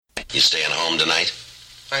You staying home tonight?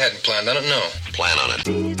 I hadn't planned on it, no. Plan on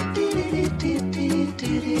it.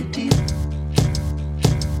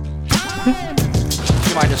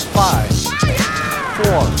 Minus 5,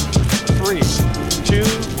 4, 3, 2,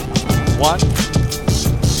 1.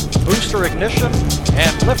 Booster ignition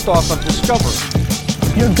and liftoff of Discovery.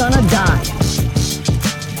 You're gonna die.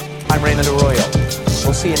 I'm Raymond Arroyo.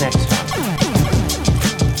 We'll see you next time.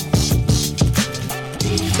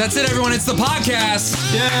 That's it, everyone. It's the podcast.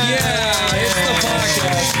 Yeah, it's the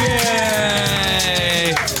podcast.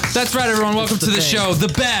 Yay. That's right, everyone. Welcome to the show. The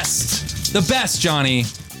best, Johnny.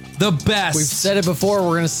 The best. We've said it before. We're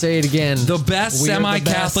going to say it again. The best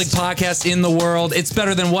semi-Catholic podcast in the world. It's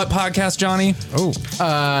better than what podcast, Johnny? Oh.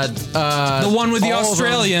 The one with the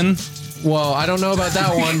Australian. Well, I don't know about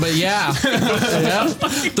that one, but yeah. Yeah.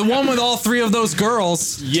 The one with all three of those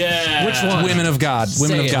girls. Yeah. Which one? Women of God.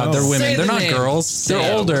 Women of God. They're women. They're not girls.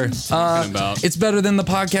 They're older. It's better than the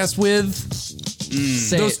podcast with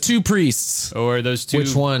those two priests. Or those two.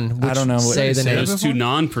 Which one? I don't know. Say the name. Those two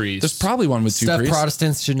non-priests. There's probably one with two Stuff priests.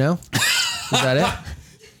 Protestants should know. Is that it?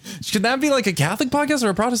 Should that be like a Catholic podcast or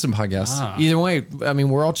a Protestant podcast? Either way, I mean,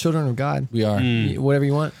 we're all children of God. We are. Whatever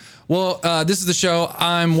you want. Well, this is the show.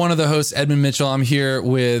 I'm one of the hosts, Edmund Mitchell. I'm here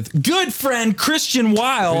with good friend Christian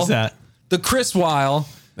Weil. Who's that? The Chris Weil.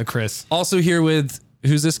 The Chris. Also here with,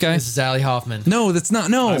 who's this guy? This is Allie Hoffman. No, that's not.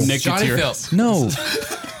 No. I'm Nick Johnny Gutierrez. Phil. No.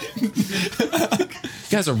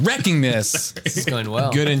 You guys are wrecking this. This is going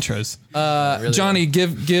well. Good intros. Really Johnny,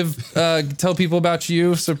 tell people about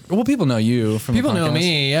you. So, well, people know you from People the podcast. know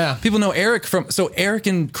me, yeah. People know Eric so Eric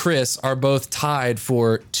and Chris are both tied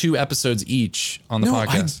for 2 episodes each on the No,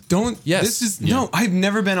 podcast. I don't. Yes. This is no. I've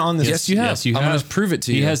never been on this. Yes, you have. Yes, you I'm have. going to prove it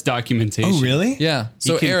to you. He has documentation. Oh, really? Yeah.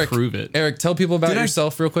 So can Eric, prove it. Eric, tell people about Did I-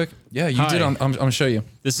 yourself real quick. Yeah, you Hi. did. I'm going to show you.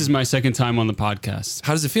 This is my second time on the podcast.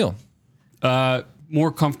 How does it feel?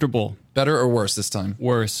 More comfortable. Better or worse this time?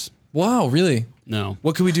 Worse. Wow, really? No.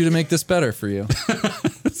 What can we do to make this better for you?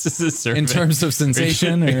 This is a survey. In terms of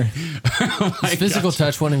sensation or Is physical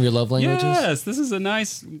touch one of your love languages? Yes, this is a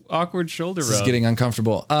nice awkward shoulder this rub. is getting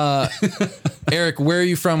uncomfortable. Eric, where are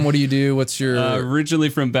you from? What do you do? What's your Originally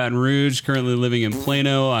from Baton Rouge, currently living in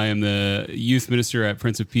Plano. I am the youth minister at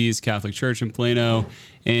Prince of Peace Catholic Church in Plano,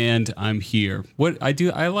 and I'm here. What I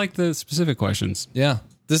do, I like the specific questions. Yeah.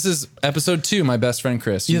 This is episode 2, my best friend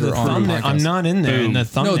Chris. Yeah, You the were on the thumbnail. podcast. I'm not in there in the Boom.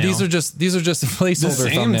 thumbnail. No, these are just placeholder the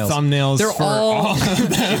same thumbnails. They're for all of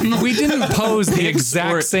them. we didn't pose the Hicks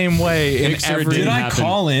exact or- same way in Hicks or every Did I happen.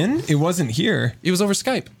 call in? It wasn't here. It was over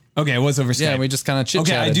Skype. Okay, it was over Skype. Yeah, we just kind of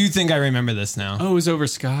chit-chatted. Okay, I do think I remember this now. Oh, it was over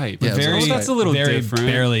Skype. Yeah, it was very, over that's a little very different.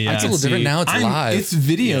 Barely. Yeah. It's a little different now. It's live. It's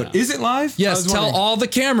video. Yeah. Is it live? I Yes, was tell wondering. all the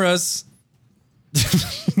cameras.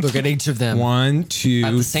 Look at each of them. 1, 2,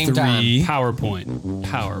 At the same 3. time. PowerPoint.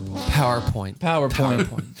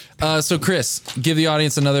 PowerPoint. So Chris, give the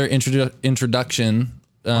audience another introduction.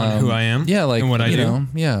 On who I am? Yeah, like and what I you do. know,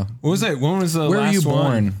 yeah. What was it? When was the Where were last you born?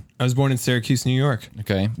 one? I was born in Syracuse, New York.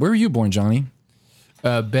 Okay, where were you born, Johnny?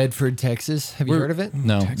 Bedford, Texas. Have you heard of it?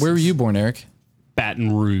 No. Texas. Where were you born, Eric?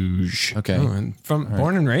 Baton Rouge. Okay. Oh, and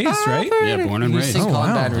born and raised, right? Yeah, born and Can you raised. sing Colin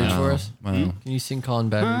wow. Baton Rouge for us? Wow. Can you sing Colin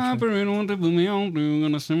Baton Rouge? There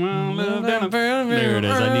it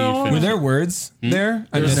is. I need Were finish. there words there?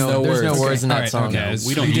 I There's missed no it. There's no words. words in that All right, song. okay.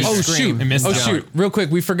 We don't You use- just Oh scream. shoot! I missed Oh that. shoot! Real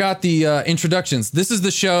quick, we forgot the introductions. This is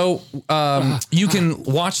the show. You can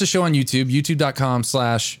watch the show on YouTube.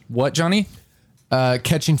 YouTube.com/what, Johnny?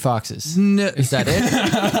 Catching Foxes. No, Is that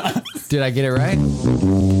it? Did I get it right?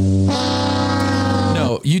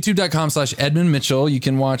 no. YouTube.com/Edmund Mitchell. You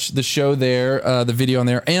can watch the show there, the video on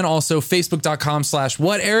there, and also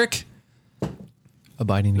Facebook.com/what, Eric?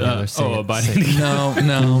 Abiding together. Say it. Abiding Say it. Together.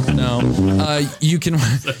 No. You can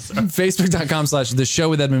Facebook.com/the show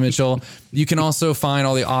with Edmund Mitchell. You can also find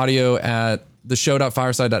all the audio at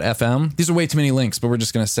theshow.fireside.fm. These are way too many links, but we're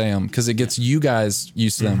just going to say them because it gets you guys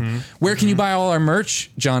used to them. Where can you buy all our merch,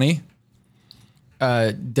 Johnny?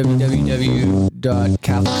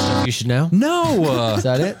 www.catholicstuffyoushouldknow. No. Is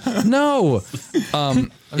that it? No.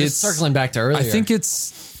 I'm just circling back to earlier. I think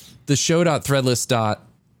it's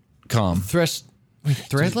theshow.threadless.com.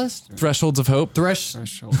 Threadless? Thresholds of Hope. Threshold.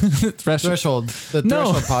 Threshold. The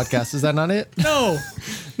No. Threshold podcast. Is that not it?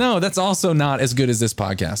 No, that's also not as good as this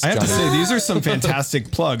podcast. I have to Johnny. say, these are some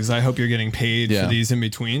fantastic plugs. I hope you're getting paid Yeah. for these in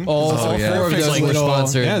between. All yeah. four of those Like were little-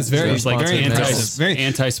 sponsored. Yeah, it's very, It's like, very sponsored impressive. Very,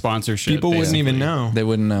 Anti-sponsorship. people wouldn't even basically. know. They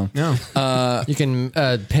wouldn't know. No. You can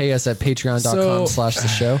pay us at patreon.com/the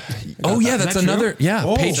show. Oh yeah, that's that true? another. Yeah,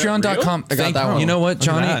 Oh, patreon.com. I got that one. You know what, Look at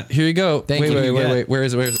Johnny? that. Here you go. Thank you. Wait. Where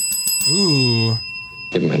is it? Ooh.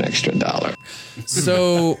 Give him an extra $1.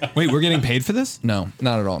 So Wait, we're getting paid for this? no,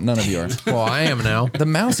 not at all. None of you are. Well, I am now. The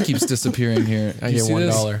mouse keeps disappearing here. I You get see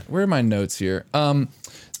this? $1. Where are my notes here?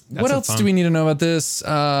 What so else fun. do we need to know about this?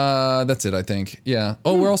 That's it, I think. Yeah.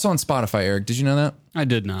 Oh, we're also on Spotify, Eric. Did you know that? I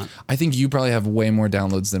did not. I think you probably have way more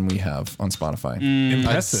downloads than we have on Spotify. I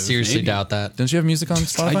Impressive. seriously Maybe. doubt that. Don't you have music on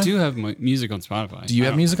Spotify? I do have music on Spotify. Do you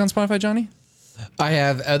have music on Spotify, Johnny? I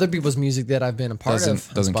have other people's music that I've been a part Doesn't- of.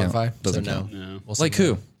 on doesn't count. Spotify. Doesn't so count. no. We'll see. Like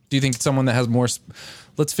who? Do you think someone that has more?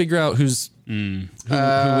 Let's figure out who wins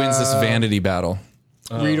this vanity battle.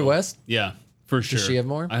 Rita West, Yeah, for sure. she have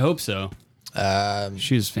more? I hope so.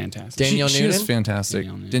 She was fantastic. Danielle She is Noonan? fantastic.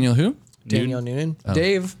 Danielle Noonan. Danielle who? Danielle Noonan,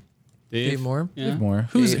 Dave Dave Moore. Yeah. Moore.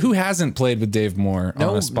 Who hasn't played with Dave Moore on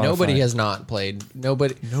a Spotify? Nobody has not played.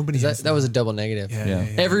 Nobody. That was a double negative. Yeah.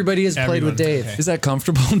 Everybody has played with Everyone, Dave. okay. Is that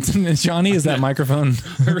comfortable, Johnny? Is that microphone?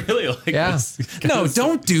 I really like Yeah. this. No,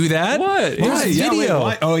 don't do that. What? There's Why? Yeah, wait, video.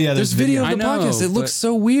 why? Oh, yeah, there's there's video video. of the I know, podcast. It but- looks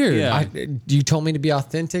so weird. Yeah. You told me to be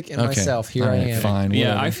authentic and myself. Here All I right, am. Fine. Yeah,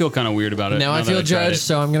 whatever. I feel kind of weird about it. Now I that feel tried judged, it.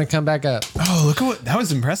 so I'm going to come back up. Oh, look at what that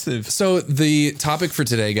was impressive. So the topic for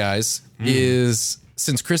today, guys, is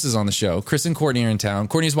since Chris is on the show, Chris and Courtney are in town.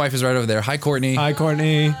 Courtney's wife is right over there. Hi, Courtney. Hi,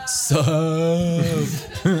 Courtney.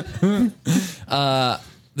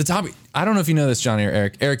 The topic, I don't know if you know this, Johnny or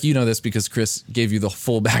Eric. Eric, you know this because Chris gave you the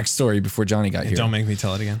full backstory before Johnny got here. Don't make me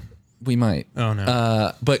tell it again. We might. Oh,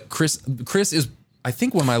 no. But Chris is, I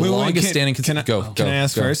think, one of my longest standing. Can I go.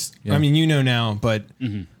 ask go. first? Yeah. I mean, you know now, but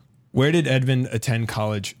where did Edmund attend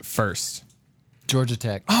college first? Georgia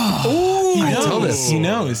Tech. I tell this. He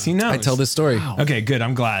knows. He knows. I tell this story. Okay, good.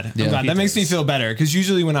 I'm glad. Yeah. I'm glad. That makes me feel better because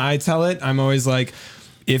usually when I tell it, I'm always like,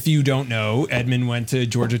 if you don't know, Edmund went to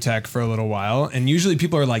Georgia Tech for a little while, and usually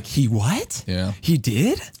people are like, he what? Yeah. He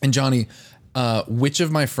did? And Johnny, which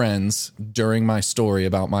of my friends during my story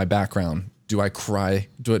about my background do I cry?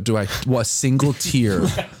 A single tear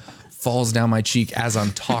falls down my cheek as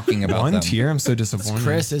I'm talking about One them? tear? I'm so disappointed.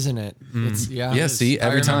 Chris, isn't it? It's, yeah. Yeah, see, I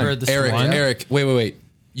every remember time. the Eric, story. Eric, wait.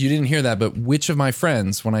 You didn't hear that, but which of my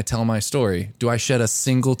friends, when I tell my story, do I shed a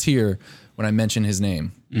single tear when I mention his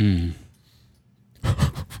name?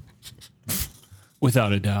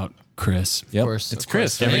 Without a doubt, Chris. Yep, course, it's of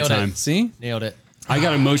Chris. course. Every Nailed time. it. See? Nailed it. I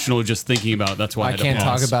got emotional just thinking about it. That's why I, I had to can't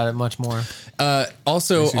talk pause. about it much more.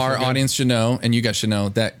 Also, our audience should know, and you guys should know,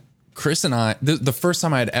 that Chris and I, the first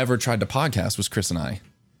time I had ever tried to podcast was Chris and I.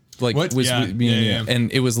 Like, What? was Yeah, me and you. yeah.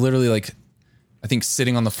 And it was literally like, I think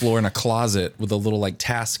sitting on the floor in a closet with a little like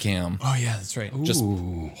task cam, Oh, yeah, that's right. just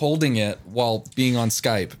holding it while being on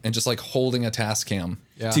Skype and just like holding a task cam.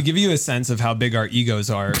 Yeah. To give you a sense of how big our egos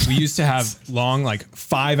are, we used to have long, like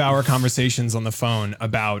 5-hour conversations on the phone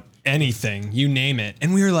about anything, you name it.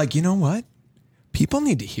 And we were like, you know what? People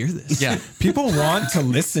need to hear this. Yeah. People want to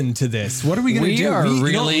listen to this. What are we going to We do? are don't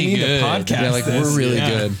really need good. a podcast. Yeah, like, we're this. really Yeah.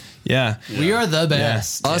 good. Yeah. We are the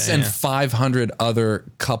best. Us and 500 other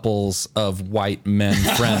couples of white men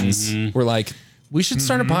friends were like, we should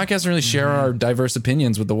start a podcast and really share our diverse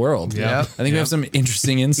opinions with the world. Yep. I think we have some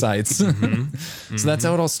interesting insights. So that's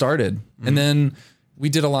how it all started. And then we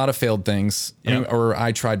did a lot of failed things. Yep.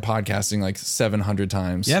 I tried podcasting like 700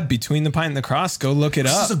 times. Yeah. Between the Pint and the Cross. Go look it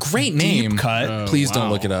up. This is a great Deep name. cut. Please wow.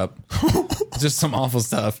 don't look it up. Just some awful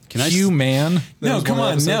stuff. I Hugh Man. That No, was come one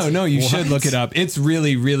on. of the episodes. No, you What? should look it up. It's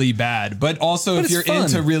really, really bad. But also, But if it's you're fun.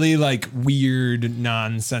 into really like weird,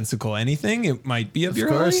 nonsensical anything, it might be up your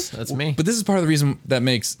Of alley. course. That's me. But this is part of the reason that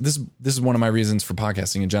makes this is one of my reasons for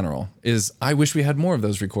podcasting in general is I wish we had more of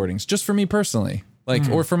those recordings just for me personally. Like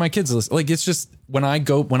or for my kids to listen. Like it's just when I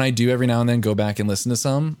do every now and then go back and listen to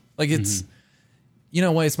some, like it's you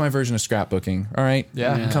know what, it's my version of scrapbooking. All right.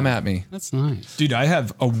 Yeah. Come at me. That's nice. Dude, I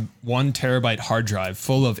have a 1 terabyte hard drive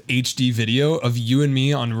full of HD video of you and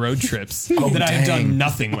me on road trips that I have dang. done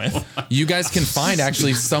nothing with. You guys can find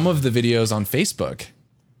actually some of the videos on Facebook.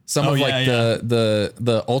 Some Oh, of yeah, like yeah.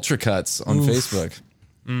 the ultra cuts on Facebook.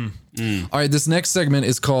 All right, this next segment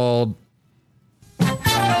is called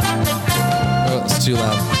Oh, it's too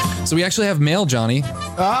loud. So we actually have mail, Johnny.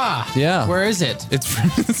 Yeah. Where is it?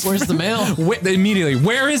 It's Where's the mail? immediately.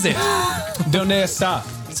 Where is it? Donde está?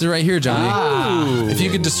 It's right here, Johnny. If you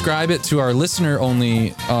could describe it to our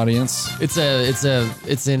listener-only audience. It's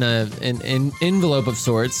in an envelope of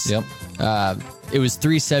sorts. Yep. It was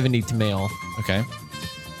 $3.70 to mail. Okay.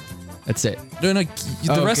 That's it. No,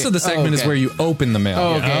 the rest Okay. of the segment is Okay. where you open the mail.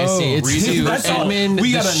 Oh, okay. I see. It's read it. to That's all. Edmund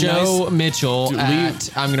We the got a Show nice- Mitchell Dude, at.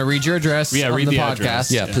 I'm going to read your address Yeah, on read the the podcast.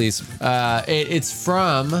 address. Yeah, please. It's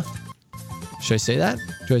from. Should I say that?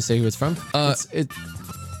 Do I say who it's from?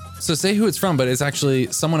 So say who it's from, but it's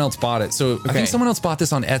actually someone else bought it. So I Okay. think someone else bought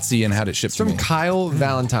this on Etsy and had it shipped It's to from me. Kyle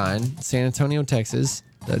Valentine, San Antonio, Texas.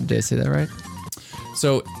 Did I say that right?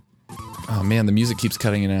 So, oh man, the music keeps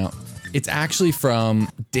cutting it out. It's actually from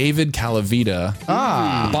David Calavita.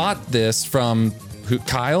 Bought this from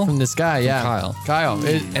Kyle? From this guy, yeah. Kyle.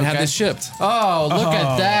 And had this shipped. Oh, look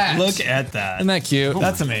at that. Look at that. Isn't that cute?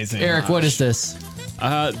 That's amazing. Eric, what is this?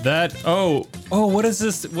 What is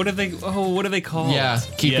this? What are they called? Yeah,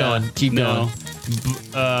 keep going. Keep going.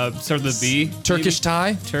 Start with a B. Turkish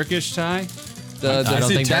tie? Turkish tie? I don't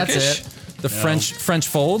think that's Turkish? it. The French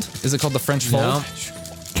fold? Is it called the French fold? No.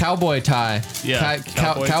 Cowboy tie. Yeah,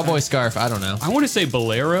 Cowboy cowboy scarf. I don't know. I want to say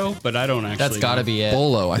bolero, but I don't actually. That's got to be it.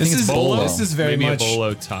 Bolo. I think it's bolo. This is very Maybe much. a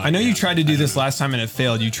bolo tie. I know you yeah. tried to do this last time and it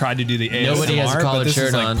failed. You tried to do the ASMR, Nobody has a but collared this shirt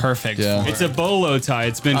is like on. perfect. Yeah. for It's it. a bolo tie.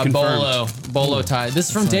 It's been confirmed. Bolo tie. This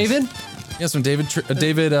is from David Yes, from David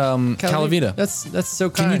Calavita. That's so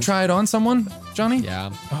kind. Can you try it on someone, Johnny? Yeah.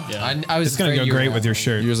 Yeah. I was. It's gonna afraid go you were great with your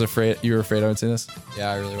shirt. You were afraid I would say this? Yeah,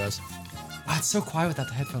 I really was. Wow, it's so quiet without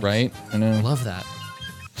the headphones. Right? I know. I love that.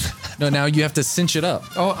 No, now you have to cinch it up.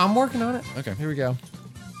 Oh, I'm working on it. Okay. Here we go.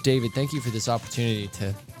 David, thank you for this opportunity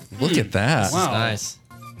to. Look at that. Wow. Nice.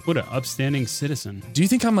 What an upstanding citizen. Do you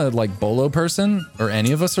think I'm a bolo person, or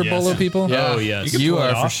any of us are Yes. bolo people? Oh, yes. You pull it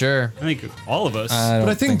are for off. sure. I think all of us. But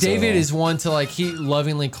I think so. David is one to like he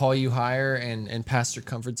lovingly call you higher and past your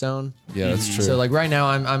comfort zone. Yeah, that's true. So like right now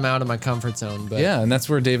I'm out of my comfort zone, but yeah, and that's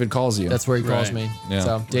where David calls you. that's where he calls Right. me. Yeah.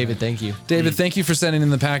 So David, thank you. David, thank you for sending in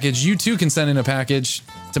the package. You too can send in a package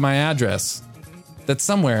to my address. That's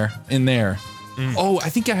somewhere in there. Oh, I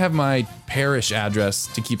think I have my parish address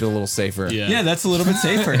to keep it a little safer. Yeah, that's a little bit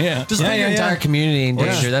safer. Yeah. Just put your entire community in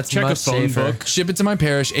danger. That's Check a much phone safer. book. Ship it to my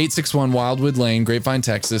parish, 861 Wildwood Lane, Grapevine,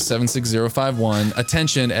 Texas, 76051.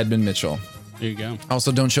 Attention, Edmund Mitchell. There you go.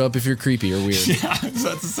 Also, don't show up if you're creepy or weird.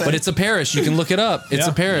 But it's a parish. You can look it up. It's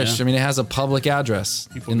Yeah. a parish. Yeah. I mean, it has a public address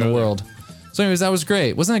People in the go there. world. So anyways, that was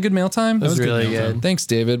great. Wasn't that good mail time? That was really good. Thanks,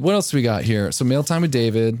 David. What else we got here? So mail time with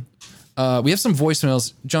David. We have some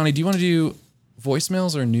voicemails. Johnny, do you want to do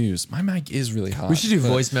voicemails or news? My mic is really hot. We should do but-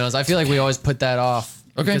 voicemails. I feel like we always put that off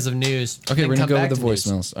because of news. Okay, Then we're going come to go back with the to news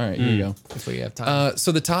voicemails. All right, here you go. if we have time.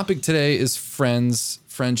 So the topic today is friends,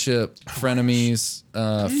 friendship, frenemies,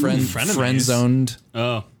 friend zoned,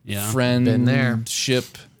 Oh, yeah. Been there.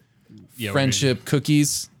 friendship, Yeah, we're friendship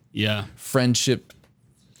cookies, gonna- Yeah. friendship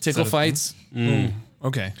tickle fights,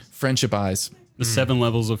 Okay. friendship eyes. The 7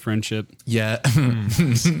 levels of friendship. Yeah.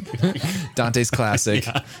 Dante's classic,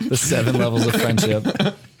 The 7 Levels of Friendship.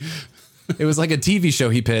 It was like a TV show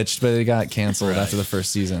he pitched, but it got canceled after the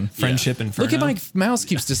first season. Friendship Inferno. Look at my mouse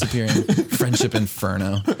keeps disappearing. Friendship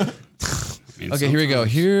Inferno. I mean, Okay, here we go.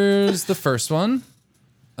 Here's the first one.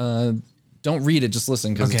 Don't read it, just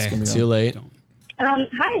listen because it's Okay. gonna be See you late.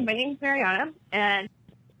 Hi, my name's Mariana, and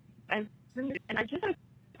I just have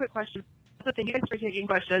a quick question. So thank you guys for taking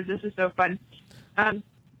questions. This is so fun.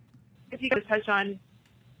 If you could touch on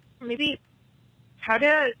maybe how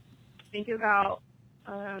to think about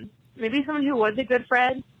maybe someone who was a good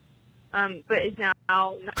friend, but is now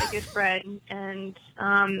not a good friend, and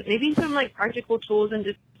maybe some like practical tools in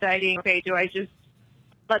deciding, okay, do I just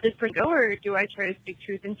let this person go, or do I try to speak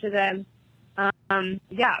truth into them?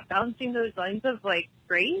 Balancing those lines of like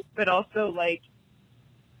grace, but also like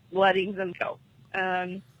letting them go.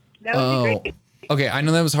 That would be great. Okay, I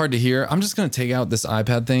know that was hard to hear. I'm just going to take out this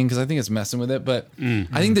iPad thing because I think it's messing with it. But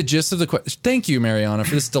I think the gist of the question. Thank you, Mariana,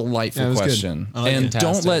 for this delightful Yeah, it was good. question. I like And it. don't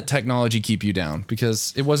Fantastic. let technology keep you down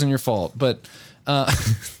because it wasn't your fault. But wow,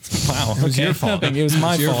 It was your fault. It was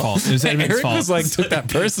my your fault. It was Edmund's Eric fault. was like took that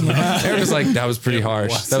personally. Eric was like, that was pretty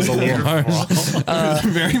harsh. That was a little harsh.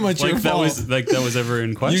 very much Like your that fault. was ever in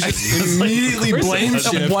You question. just immediately blame That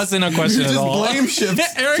shift. wasn't a question You at just all. blame shift.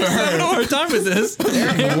 Eric's having a hard time with this. Eric's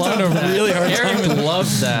having a really hard time. Eric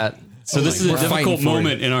loves that. So this is a We're fighting difficult for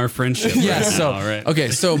moment in our friendship. Yeah, right so now, right? okay,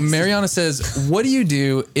 so Mariana says, what do you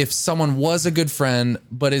do if someone was a good friend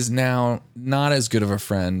but is now not as good of a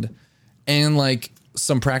friend? And like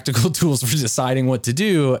some practical tools for deciding what to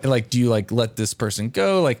do. Like, do you like let this person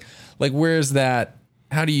go? Like where's that?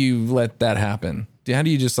 How do you let that happen? How do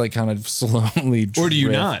you just like kind of slowly Or do you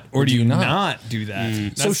drift? not? Or do you not do that?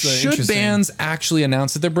 So That's the should interesting- bands actually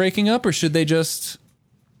announce that they're breaking up, or should they just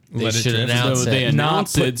They Let it should drift. announce So they it.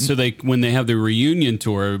 announce Not it so they when they have the reunion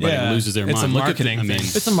tour, everybody Yeah, loses their it's mind. a Look at marketing I mean, thing.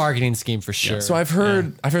 It's a marketing scheme for sure. So I've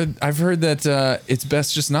heard that it's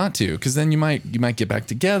best just not to, because then you might get back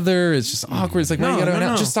together. It's just awkward. It's like, no, you gotta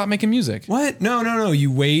announce. Just stop making music. What? No.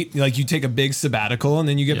 You wait, like you take a big sabbatical and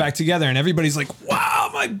then you get back together and everybody's like, wow,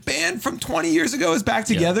 my band from 20 years ago is back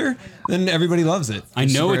together, then everybody loves it. I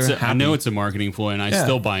know Super I know happy. it's a marketing ploy, and I Yeah.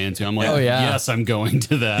 still buy into it. I'm like, Oh, yeah. yes, I'm going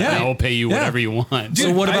to that. Yeah. I will pay you Yeah. whatever you want.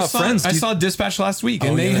 So what I about saw, Friends? I Do you- saw Dispatch last week,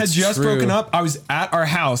 and Oh, they yeah, had that's just true. broken up. I was at our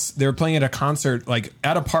house. They were playing at a concert, like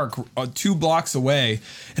at a park 2 blocks away,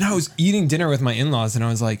 and I was eating dinner with my in-laws, and I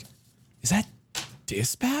was like, "Is that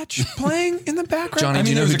Dispatch playing in the background?" Johnny, do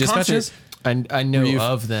you know there who was a Dispatch concert. is? I know you-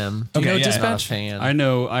 of them. Okay, You know yeah. Dispatch? Fan. I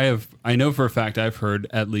know. I know for a fact I've heard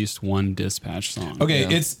at least one Dispatch song. Okay,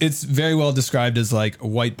 it's very well described as like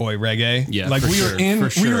white boy reggae. Yeah, like for we sure, were in,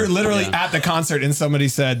 for we were sure. literally Yeah. at the concert, and somebody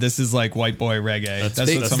said this is like white boy reggae. That's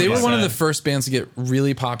They, what they somebody were one of the said. first bands to get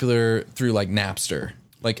really popular through like Napster.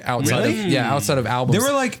 Like outside Really? of outside of albums. They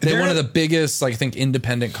were like- they're they're- one of the biggest, like I think,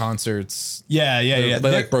 independent concerts. Yeah. They,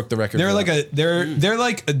 They're- like broke the record. They're for like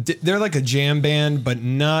that. they're like a jam band, but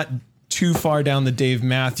not too far down the Dave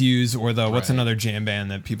Matthews or the what's another jam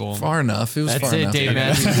band that people. far enough. It was That's far it, enough. Dave Okay.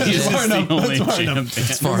 Matthews. It's far enough. the only That's far jam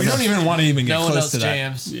enough. band. We don't even want to even get No one close else to that.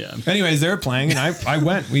 jams. Yeah. Anyways, they were playing, and I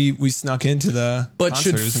went. We snuck into the. But concert.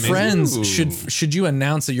 should It was amazing. friends Ooh. should you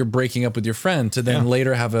announce that you're breaking up with your friend to then Yeah.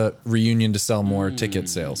 later have a reunion to sell more ticket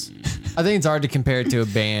sales? I think it's hard to compare it to a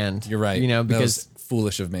band. You're right. You know, That was because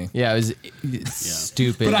foolish of me. yeah, it's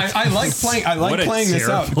stupid. But I like playing. I What like a playing this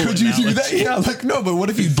out. terrible Could you do that? analogy. Yeah. Like no. But what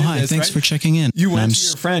if you did Hi, this? thanks right? for checking in. You went I'm to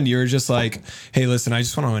your friend. You were just like, "Hey, listen, I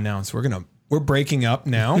just want to announce we're breaking up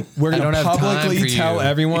now. We're I gonna don't have time publicly for tell you."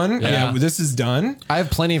 everyone, Yeah. yeah, this is done. I have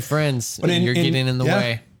plenty of friends, and you're getting in the yeah,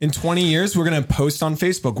 way. In 20 years, we're gonna post on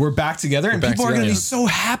Facebook. We're back together, and back people are gonna together, be so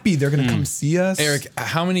happy. They're gonna come see us. Eric,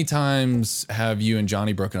 how many times have you and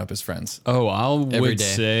Johnny broken up as friends? Oh, I Every would day.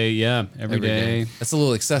 say yeah, every day. That's a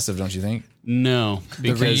little excessive, don't you think? No,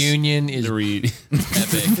 The reunion is the reunion.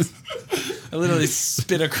 epic. I literally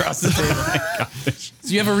spit across the table.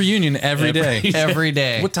 So you have a reunion every day. Every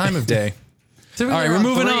day. What time of day? All All right, we're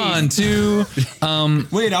moving on to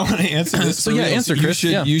Wait, I want to answer this. So for yeah, real. answer, Chris.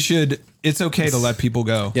 You should. It's okay to let people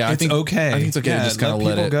go. Yeah, I it's think- okay. I think it's okay to just kinda let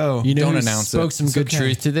people it- go. You know, Don't who announce spoke it. some It's good okay.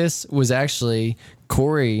 truth to this was actually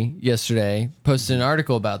Corey yesterday posted an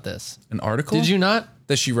article about this. an article. Did you not?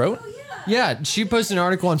 that she wrote? Yeah, she posted an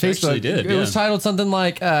article on Facebook. actually did, It was yeah. titled something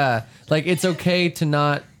like it's okay to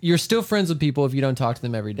not. You're still friends with people if you don't talk to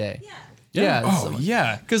them every day. Yeah. Oh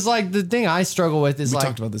yeah. Because like the thing I struggle with is We like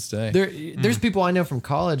talked about this today. there's people I know from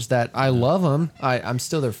college that I love them. I'm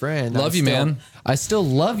still their friend. Love you, man. I still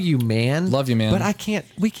love you, man. Love you, man. But I can't.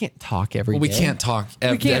 We can't talk every we day. can't talk We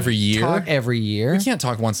can't every year. Talk every year. We can't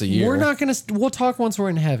talk once a year. We're not gonna. We'll talk once we're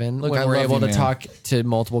in heaven Look, when I we're love able you, to man. talk to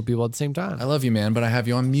multiple people at the same time. I love you, man, but I have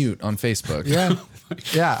you on mute on Facebook. Yeah,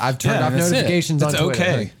 yeah. I've turned Yeah, off that's it. notifications That's on Twitter.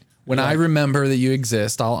 okay. When I remember that you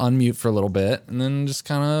exist, I'll unmute for a little bit and then just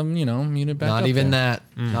kind of, mute it back Not up even there.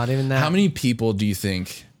 that. Not even that. How many people do you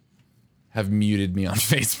think have muted me on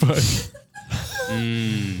Facebook?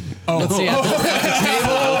 Let's see. At the,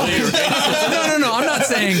 No. I'm not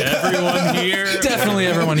saying Everyone here. definitely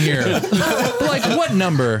everyone here. But like what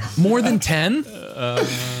number? More than 10?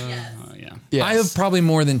 Yeah. I have probably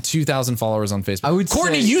more than 2,000 followers on Facebook. I would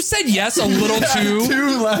Courtney, say- you said yes a little too.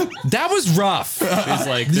 That was rough. It's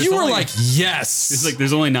like there's You were only- like, yes. it's like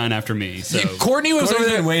there's only 9 after me. So Courtney was over Courtney's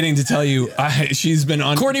there. been waiting to tell you. She's been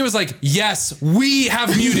on. Courtney was like, yes, we have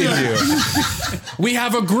muted you. We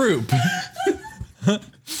have a group.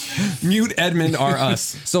 Mute Edmund are us.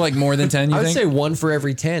 So like more than 10, you I would think? say one for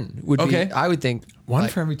every 10 would Okay. be. I would think One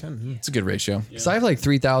like, for every 10. It's a good ratio. So I have like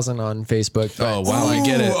 3,000 on Facebook. Oh, wow. I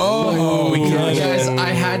get it. Oh, Guys, I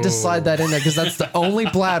had to slide that in there because that's the only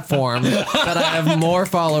platform that I have more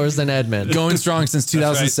followers than Edmund. Going strong since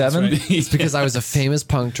 2007. It's because I was a famous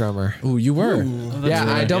punk drummer. Ooh, you were. Yeah,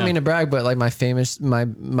 I don't yeah. mean to brag, but like my famous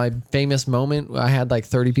moment, I had like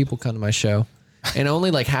 30 people come to my show, and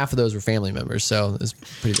only like half of those were family members. So it's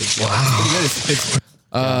pretty big.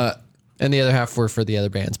 Wow. And the other half were for the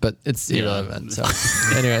other bands, but it's irrelevant. So,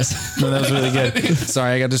 anyways, No, that was really good.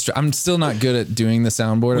 Sorry, I got distracted. I'm still not good at doing the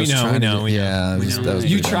soundboard. I was trying to do- Yeah, that was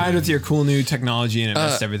You pretty tried with your cool new technology and it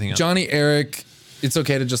messed everything up. Johnny, Eric, it's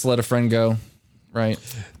okay to just let a friend go, right?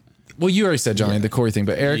 Well, you already said Johnny, the Corey thing,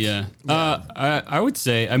 but Eric, Yeah, I would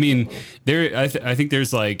say. I mean, I think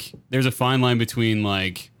there's a fine line between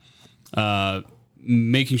like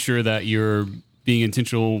making sure that you're being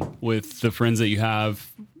intentional with the friends that you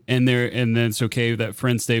have, and then it's okay that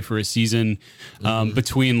friends stay for a season.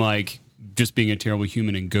 Between like just being a terrible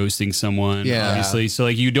human and ghosting someone, Yeah. obviously. So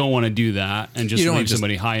like you don't want to do that and just You don't wanna leave just-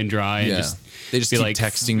 somebody high and dry and Yeah. just. They just be keep like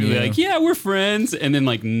texting be you. like, yeah, we're friends, and then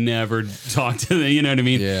like never talk to them. You know what I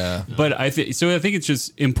mean? Yeah. But I think it's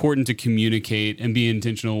just important to communicate and be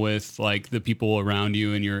intentional with like the people around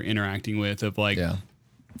you and you're interacting with. Of like, Yeah.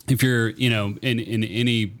 if you're, in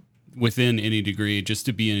any, within any degree, just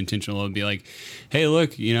to be intentional and be like, hey,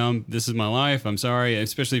 look, this is my life. I'm sorry.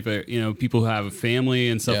 Especially if, people who have a family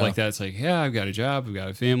and stuff like that. It's like, yeah, I've got a job. I've got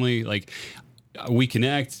a family. Like, we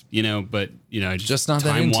connect, but, I just not that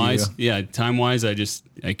time into wise. you. Yeah. Time wise, I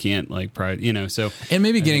can't like so. And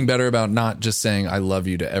maybe getting better about not just saying I love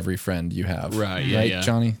you to every friend you have. Right. Yeah, right, yeah.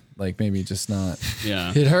 Johnny? Like maybe just not.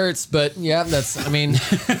 Yeah. It hurts, but yeah, I mean,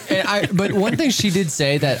 but one thing she did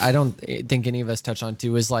say that I don't think any of us touched on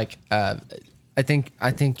too is like, I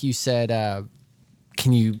think you said,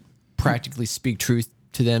 can you practically speak truth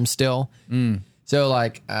to them still? So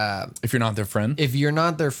like, If you're not their friend. if you're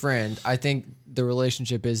not their friend, I think the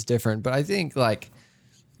relationship is different, but I think I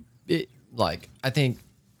think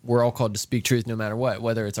we're all called to speak truth no matter what,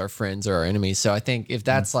 whether it's our friends or our enemies. So I think if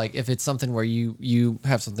that's if it's something where you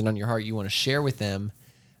have something on your heart you want to share with them,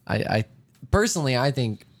 I personally, I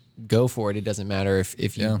think go for it. It doesn't matter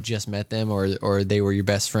if you just met them or they were your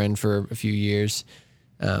best friend for a few years.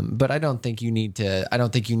 But I don't think you need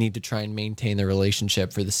to try and maintain the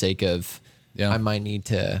relationship for the sake of, I might need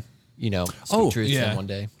to, speak truth to them one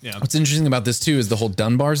day. Yeah. What's interesting about this too is the whole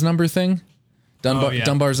Dunbar's number thing.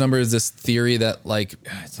 Dunbar's number is this theory that like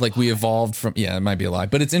we evolved from. Yeah, it might be a lie,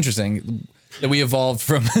 but it's interesting that we evolved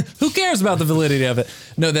from. Who cares about the validity of it?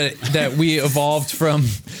 No, that we evolved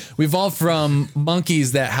from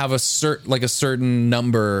monkeys that have a certain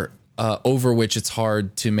number over which it's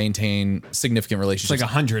hard to maintain significant relationships. It's like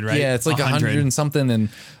 100, right? Yeah, it's like 100 and something, and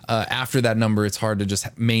after that number, it's hard to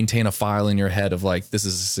just maintain a file in your head of like this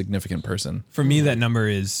is a significant person. For me, that number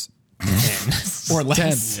is 10 or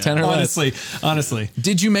less. 10 or less. Honestly.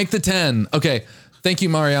 Did you make the 10? Okay. Thank you,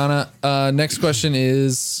 Mariana. Next question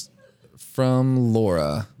is from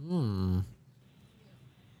Laura.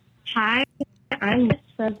 Hi, I'm Miss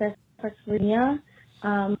from Pennsylvania.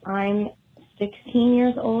 I'm 16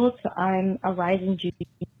 years old, so I'm a rising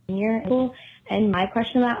junior in school. And my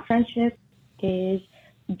question about friendship is,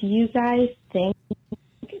 do you guys think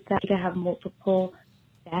that you could have multiple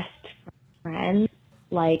best friends?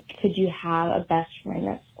 Like, could you have a best friend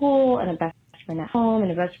at school and a best friend at home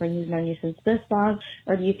and a best friend who's known you since this long?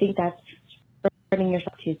 Or do you think that's spreading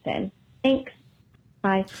yourself too thin? Thanks.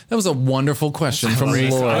 Bye. That was a wonderful question from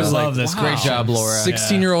Laura. I love this. Great job, Laura.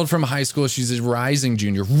 16-year-old from high school. She's a rising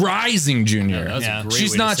junior. Rising junior. That's a great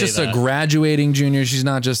She's way not to say just that. a graduating junior. She's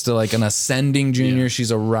not just like an ascending junior. Yeah. She's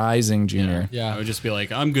a rising junior. I would just be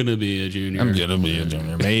like, I'm gonna be a junior. I'm gonna be a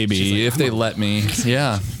junior, maybe if they let me.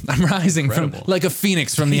 Yeah, I'm rising from like a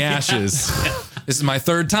phoenix from the ashes. This is my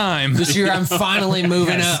third time This year, I'm finally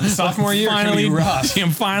moving up. Sophomore year can be rough. I'm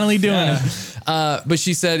finally doing it. But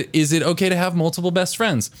she said, is it okay to have multiple best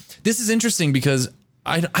friends? This is interesting because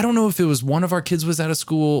I don't know if it was one of our kids was at a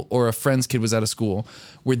school or a friend's kid was at a school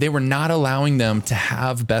where they were not allowing them to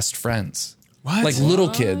have best friends. What? Like little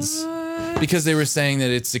kids. Because they were saying that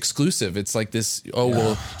it's exclusive. It's like this,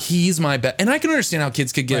 well, he's my best. And I can understand how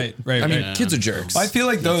kids could get, Right, I mean, right. kids are jerks. I feel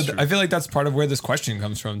like that's part of where this question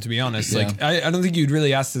comes from, to be honest. Yeah. Like, I don't think you'd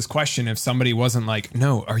really ask this question if somebody wasn't like,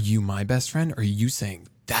 no, are you my best friend? Or are you saying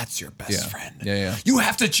that's your best friend? Yeah. You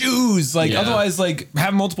have to choose. Like, otherwise, like,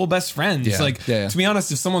 have multiple best friends. Yeah. Like, Yeah. to be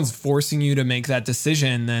honest, if someone's forcing you to make that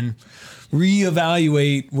decision, then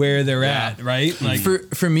reevaluate where they're at, right? Like,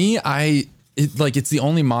 For me, it's the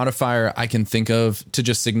only modifier I can think of to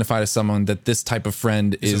just signify to someone that this type of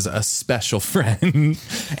friend is a special friend.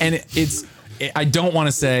 And I don't want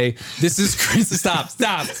to say, this is Chris. Stop.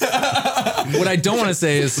 What I don't want to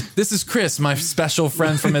say is, this is Chris, my special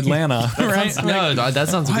friend from Atlanta. Right? No, that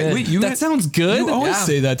sounds good. wait, That sounds good. you always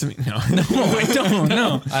say that to me. No. I don't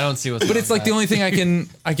know. I don't see what's But it's like the only thing I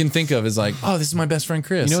can think of is like, oh, this is my best friend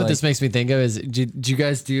Chris. You know what Like, this makes me think of is, did you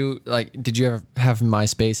guys did you ever have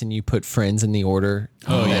MySpace and you put friends in the order?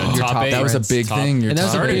 Oh, yeah. Your Top top eight. that was a friends? big thing. And that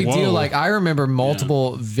was a big Whoa. deal. Like, I remember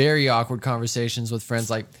multiple very awkward conversations with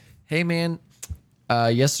friends like, hey, man,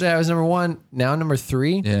 yesterday I was number 1, now number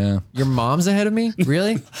 3. Yeah. Your mom's ahead of me?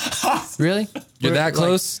 Really? Really? You're that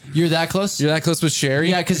close? You're that close? You're that close with Sherry?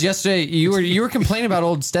 Yeah, because yesterday you were complaining about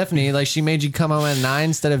old Stephanie. Like, she made you come home at 9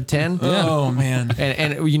 instead of 10. Oh, man.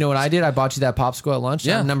 And you know what I did? I bought you that popsicle at lunch.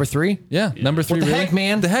 Yeah. I'm number 3. Yeah. Number 3, What the really? heck,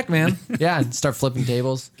 man? The heck, man? Yeah, start flipping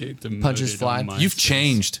tables. Punches fly. You've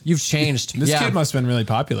changed. You've changed. This yeah. kid must have been really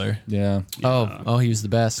popular. Yeah. Oh, he was the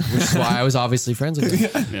best, which is why I was obviously friends with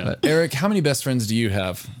him. Yeah. Eric, how many best friends do you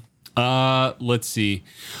have? Let's see.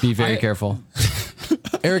 Be very careful.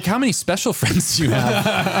 Eric, how many special friends do you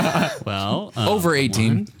have? Well, Over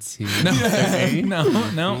 18. 1, 2, No. 3.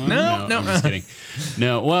 No. I'm just kidding.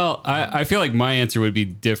 No, well, I feel like my answer would be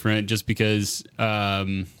different just because,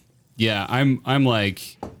 I'm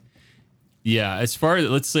like, Yeah, as far as,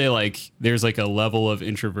 let's say, like, there's like a level of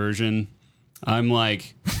introversion. I'm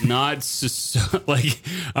like not like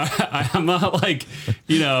I'm not like,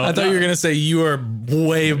 you know. I thought you were gonna say you are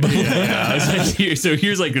way above. Yeah, I was like, so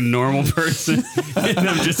here's like a normal person, and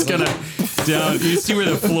I'm just gonna down. You see where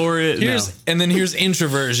the floor is. And then here's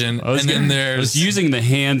introversion, and then I there's was using the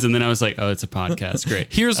hands, and then I was like, oh, it's a podcast.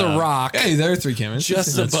 Great. Here's a rock. Hey, there are 3 cameras.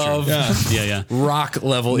 Just That's above Yeah. rock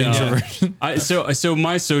level introversion. So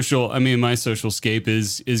my social scape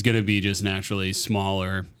is going to be just naturally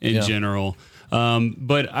smaller in general.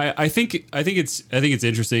 But I think it's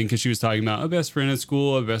interesting because she was talking about a best friend at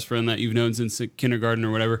school, a best friend that you've known since kindergarten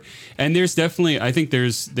or whatever. And there's definitely, I think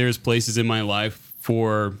there's places in my life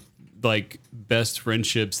for like best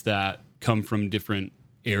friendships that come from different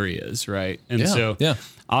areas, right? And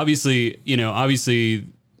obviously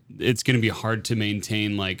it's going to be hard to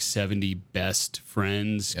maintain like 70 best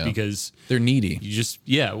friends because they're needy. You just,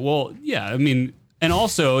 I mean, and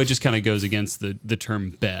also it just kind of goes against the term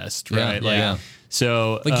best, right?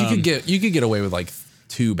 So like you could get away with like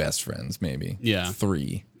 2 best friends, maybe.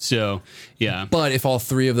 3. So, But if all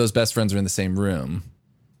 3 of those best friends are in the same room,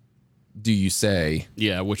 do you say,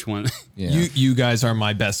 which one? You guys are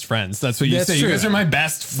my best friends. That's what you say. True. You guys are my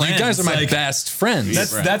best friends. You guys are my best friends.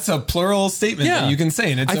 That's a plural statement that you can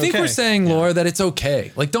say, and it's I think we're saying, Laura, that it's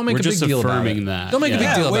okay. Like, don't make a big deal about it. That. Don't make a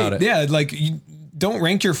big deal about it. Yeah, like you don't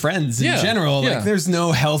rank your friends in general. Like, there's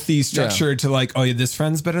no healthy structure to like, oh, yeah, this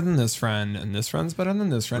friend's better than this friend, and this friend's better than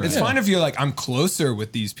this friend. It's fine if you're like, I'm closer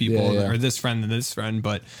with these people or this friend than this friend,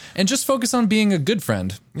 but and just focus on being a good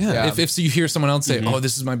friend. If you hear someone else say, oh,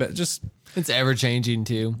 this is my best, just. It's ever changing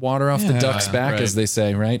too. Water off the duck's back, as they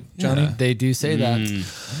say, right, Johnny? They do say that.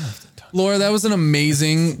 Laura, that was an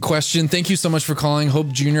amazing question. Thank you so much for calling. Hope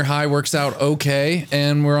junior high works out okay.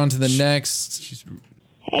 And we're on to the next.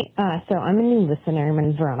 Hey, so I'm a new listener. My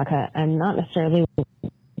name's Veronica. I'm not necessarily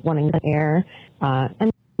wanting to air. I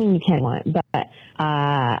mean, you can want, but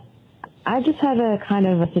I just have a kind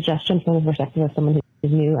of a suggestion from the perspective of someone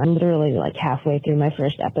who's new. I'm literally like halfway through my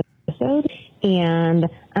first episode. And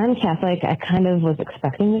I'm Catholic. I kind of was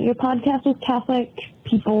expecting that your podcast was Catholic.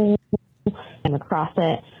 People came across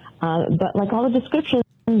it. But like all the descriptions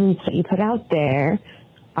that you put out there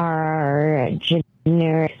are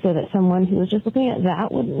generic, so that someone who was just looking at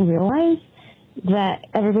that wouldn't realize that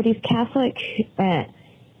everybody's Catholic. But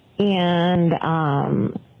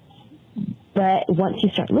once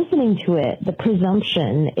you start listening to it, the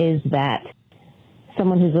presumption is that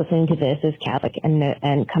someone who's listening to this is Catholic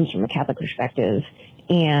and comes from a Catholic perspective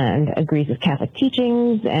and agrees with Catholic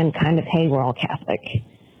teachings and kind of, hey, we're all Catholic.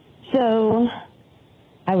 So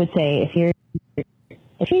I would say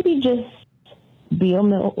if maybe just be a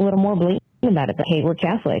little more blatant about it, but hey, we're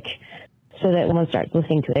Catholic, so that when one starts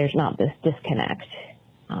listening to it, there's not this disconnect.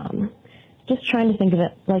 Just trying to think of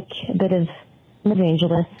it like a bit of an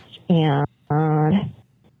evangelist and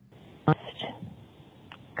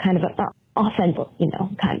kind of an authentic,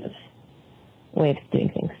 kind of way of doing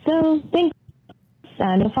things. So thanks.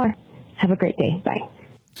 No far. Have a great day. Bye.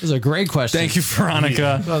 This is a great question. Thank you,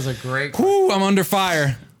 Veronica. That was a great question. Whew, I'm under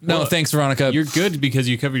fire. No, thanks, Veronica. You're good because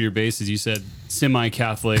you covered your bases. You said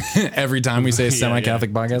semi-Catholic. Every time we say a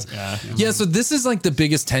semi-Catholic podcast. Yeah, so this is like the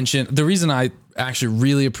biggest tension. The reason I actually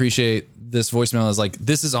really appreciate this voicemail is like,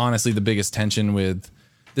 this is honestly the biggest tension with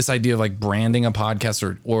this idea of like branding a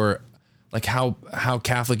podcast or like how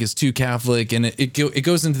Catholic is too Catholic. And it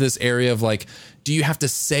goes into this area of like, do you have to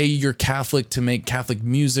say you're Catholic to make Catholic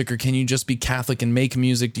music, or can you just be Catholic and make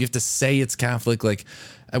music? Do you have to say it's Catholic? Like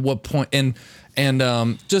at what point? And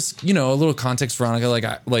just, a little context,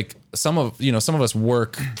 Veronica, like some of us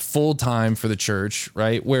work full time for the church,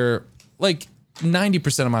 right? Where like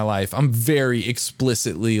 90% of my life, I'm very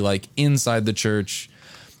explicitly like inside the church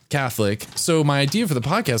Catholic. So my idea for the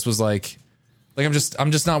podcast was like I'm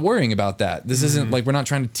just not worrying about that. This isn't like, we're not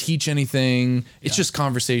trying to teach anything. It's just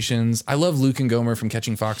conversations. I love Luke and Gomer from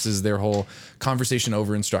Catching Foxes, their whole conversation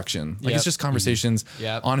over instruction. Like it's just conversations.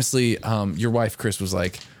 Honestly, your wife, Chris, was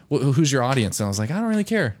like, well, who's your audience? And I was like, I don't really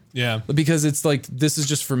care. Yeah. Because it's like, this is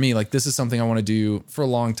just for me. Like, this is something I want to do for a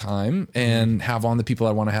long time and have on the people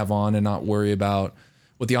I want to have on and not worry about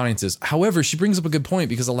what the audience is. However, she brings up a good point,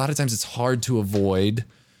 because a lot of times it's hard to avoid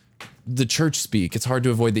the church speak. It's hard to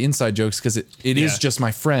avoid the inside jokes because it is just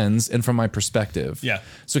my friends and from my perspective. Yeah.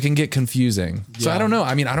 So it can get confusing. So I don't know.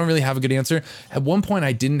 I mean, I don't really have a good answer. At one point,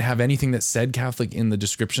 I didn't have anything that said Catholic in the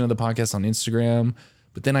description of the podcast on Instagram,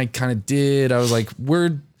 but then I kind of did. I was like,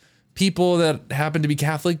 we're people that happen to be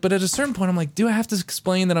Catholic. But at a certain point, I'm like, do I have to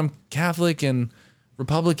explain that I'm Catholic and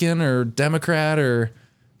Republican or Democrat or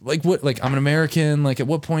like what, like I'm an American, like at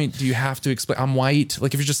what point do you have to explain I'm white?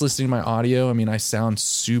 Like if you're just listening to my audio, I mean, I sound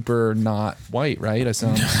super not white, right? I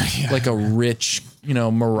sound like a rich,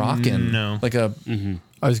 Moroccan, like a,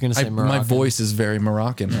 I was going to say Moroccan. My voice is very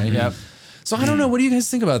Moroccan, right? Yep. So I don't know. What do you guys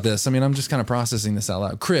think about this? I mean, I'm just kind of processing this out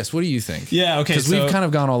loud. Chris, what do you think? Yeah. Okay. Because we've kind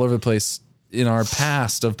of gone all over the place in our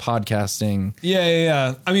past of podcasting.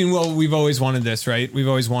 Yeah. I mean, well, we've always wanted this, right? We've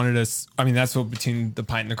always wanted us. I mean, that's what between the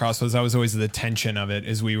pint and the crossroads, that was always the tension of it,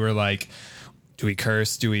 is we were like, do we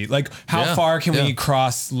curse? Do we how far can we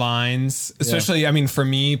cross lines? Especially, I mean, for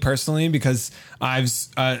me personally, because I've,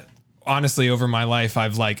 honestly, over my life,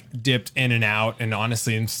 I've like dipped in and out, and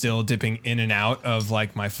honestly, I'm still dipping in and out of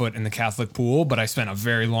like my foot in the Catholic pool. But I spent a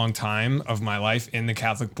very long time of my life in the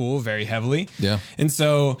Catholic pool, very heavily. Yeah. And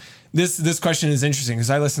so this question is interesting because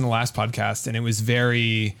I listened to the last podcast and it was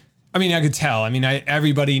very, I mean, I could tell. I mean,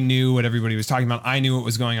 everybody knew what everybody was talking about. I knew what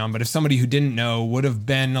was going on, but if somebody who didn't know would have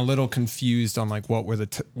been a little confused on like what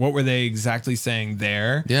were they exactly saying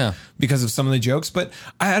there? Yeah, because of some of the jokes. But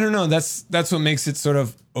I don't know. That's what makes it sort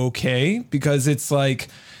of okay, because it's like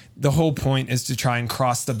the whole point is to try and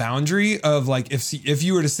cross the boundary of like if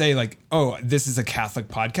you were to say like, oh, this is a Catholic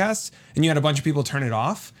podcast, and you had a bunch of people turn it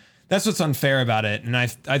off. That's what's unfair about it. And I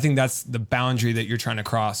think that's the boundary that you're trying to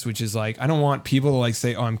cross, which is like, I don't want people to like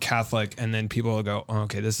say, oh, I'm Catholic. And then people will go, oh,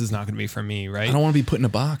 okay, this is not going to be for me. Right. I don't want to be put in a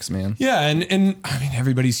box, man. Yeah. And I mean,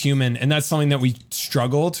 everybody's human. And that's something that we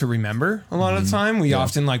struggle to remember a lot of the time. We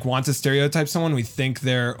often like want to stereotype someone. We think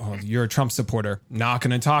you're a Trump supporter, not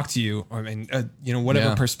going to talk to you. Or, I mean,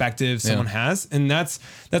 whatever perspective someone has. And that's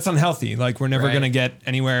unhealthy. Like we're never going to get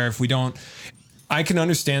anywhere if we don't. I can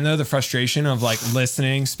understand though the frustration of like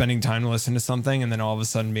spending time to listen to something, and then all of a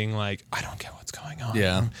sudden being like, I don't get what's going on.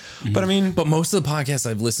 Yeah. But I mean, most of the podcasts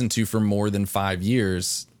I've listened to for more than 5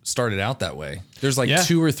 years started out that way. There's like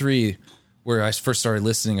 2 or 3 where I first started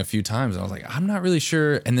listening a few times, and I was like, I'm not really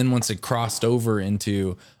sure. And then once it crossed over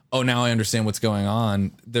into, oh, now I understand what's going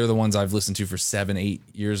on, they're the ones I've listened to for 7-8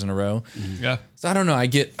 years in a row. Yeah. So I don't know. I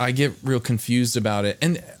get real confused about it.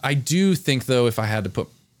 And I do think though, if I had to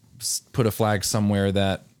put a flag somewhere,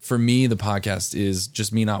 that for me the podcast is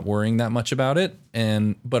just me not worrying that much about it,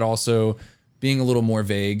 but also being a little more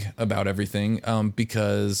vague about everything,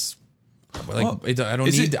 because like I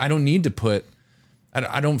don't need to put,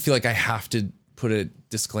 I don't feel like I have to put a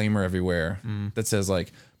disclaimer everywhere that says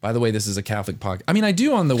like, by the way, this is a Catholic podcast. I mean, I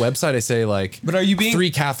do on the website. I say like, but are you being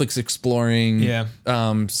 3 Catholics exploring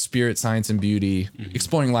spirit, science, and beauty,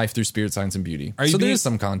 exploring life through spirit, science, and beauty. So there is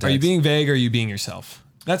some context. Are you being vague, or are you being yourself?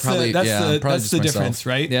 That's the difference,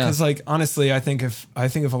 right? Because like honestly, I think if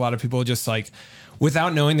a lot of people just like,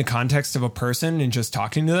 without knowing the context of a person and just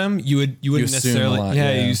talking to them, you wouldn't necessarily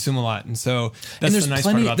you assume a lot, and so that's the nice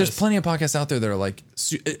part about this. There's plenty of podcasts out there that are like,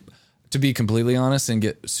 to be completely honest and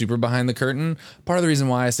get super behind the curtain. Part of the reason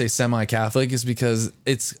why I say semi-Catholic is because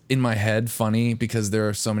it's in my head funny, because there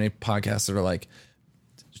are so many podcasts that are like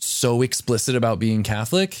so explicit about being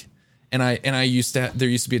Catholic. And there used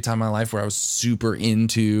to be a time in my life where I was super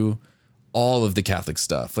into all of the Catholic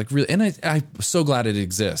stuff, like really. And I'm so glad it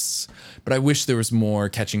exists, but I wish there was more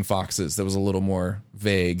Catching Foxes that was a little more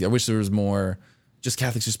vague. I wish there was more just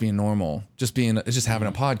Catholics just being normal, just having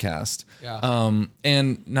a podcast. Yeah.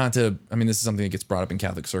 And not to, I mean, this is something that gets brought up in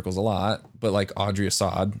Catholic circles a lot, but like Audrey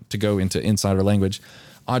Assad, to go into insider language,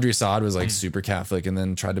 Audrey Assad was like super Catholic and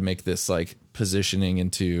then tried to make this like positioning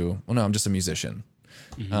into, well, no, I'm just a musician.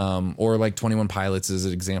 Or like 21 Pilots is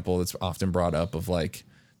an example that's often brought up of like,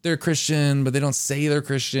 they're Christian, but they don't say they're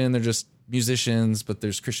Christian. They're just musicians, but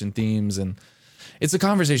there's Christian themes. And it's a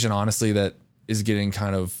conversation, honestly, that is getting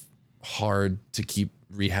kind of hard to keep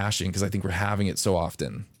rehashing, because I think we're having it so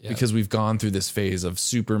often because we've gone through this phase of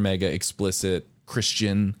super mega explicit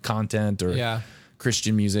Christian content or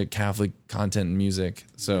Christian music, Catholic content and music.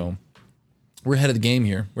 So we're ahead of the game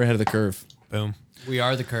here. We're ahead of the curve. Boom. We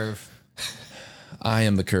are the curve. I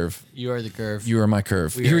am the curve. You are the curve. You are my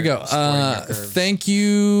curve. Here we go. Thank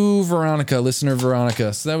you, Veronica, listener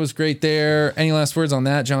Veronica. So that was great there. Any last words on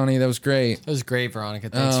that, Johnny? That was great. That was great, Veronica.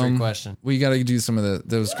 Thanks for your question. We got to do some of that.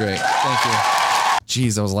 That was great. Thank you.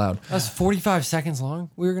 Jeez, that was loud. That was 45 seconds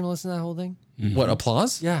long. We were going to listen to that whole thing? Mm-hmm. What,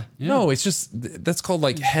 applause? Yeah. No, it's just, that's called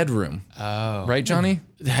like headroom. Oh. Right, Johnny?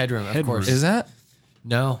 The headroom, of course. Is that?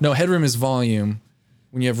 No. No, headroom is volume.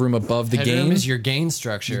 When you have room above the gain. Headroom is your gain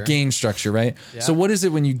structure. Gain structure, right? Yeah. So what is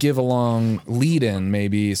it when you give a long lead in,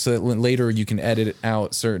 maybe, so that later you can edit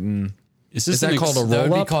out certain Is that called a That would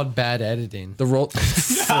roll be up? called bad editing. The roll.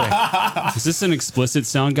 Is this an explicit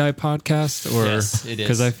sound guy podcast? Or Yes, it is.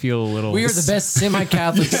 Because I feel a little. We are the best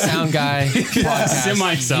semi-Catholic sound guy podcast.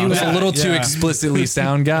 semi He sound. was a little too Yeah. explicitly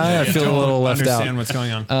sound guy. I feel a little left Understand out. what's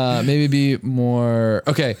going on. Maybe be more.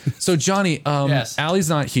 Okay, so Johnny, Yes. Allie's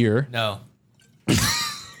not here. No.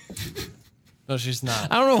 No, she's not.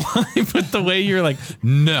 I don't know why, but the way you're like,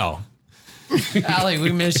 no, Allie,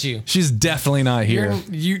 we miss you. she's definitely not here.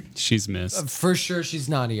 You She's missed. for sure she's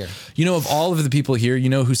not here. You know, of all of the people here, you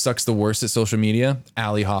know who sucks the worst at social media?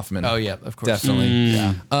 Allie Hoffman. Oh yeah, of course. Definitely.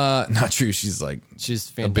 Yeah. Not true. She's like She's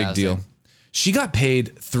a fantastic. big deal. She got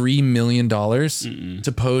paid $3 million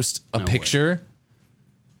to post a picture.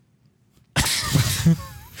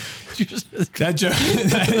 That joke,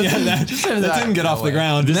 that didn't get off the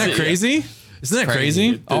ground. Isn't that crazy? Isn't that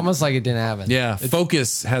crazy? Almost like it didn't happen. Yeah.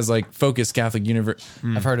 Focus has like Focus Catholic University.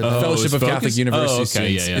 I've heard of that. Fellowship it's of Focus? Catholic University Oh, okay,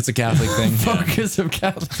 students. yeah. It's a Catholic thing. Focus of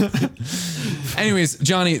Catholic. Anyways,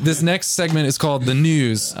 Johnny, this next segment is called the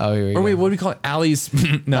news. Oh, here we Or wait, go. what do we call it? Allie's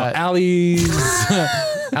Allie's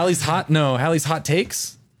Allie's hot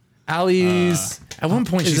takes. Allie's. At one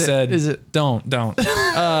point, she said, is it- Don't."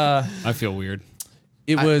 I feel weird.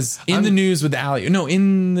 It was in the news with Allie. No,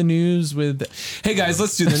 in the news with. Hey guys,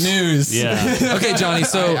 let's do the news. Yeah. Okay, Johnny.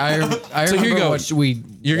 So I So here you remember go. what we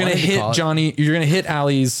you're gonna wanted to call hit it. Johnny. You're gonna hit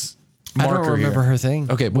Allie's I marker. don't remember here. her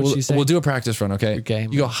thing. Okay, What'd we'll, she say? we'll do a practice run. Okay. Okay.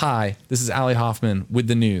 You go, hi. This is Allie Hoffman with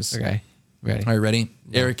the news. Okay. Ready. All right, ready?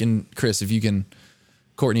 Eric and Chris, if you can.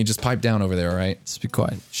 Courtney, just pipe down over there. All right. Just be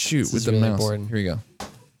quiet. Shoot This with is the really mouse. important. Here we go.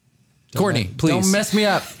 Courtney, please. Don't mess me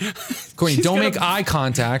up. Courtney, don't make eye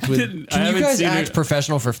contact with Can you guys act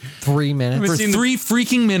professional for 3 minutes? for seen the- 3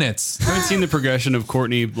 freaking minutes. I haven't seen the progression of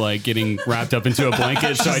Courtney like getting wrapped up into a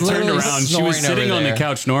blanket. So I turned literally around. She snoring was sitting over on the there.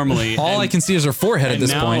 couch normally. All I can see is her forehead at and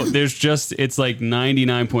this now point. there's just it's like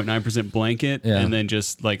 99.9% blanket, Yeah. and then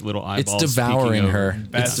just like little It's eyeballs. devouring peeking over. her.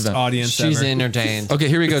 Best It's audience She's ever. entertained. Okay,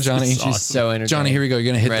 here we go, Johnny. She's so entertained. Johnny, here we go.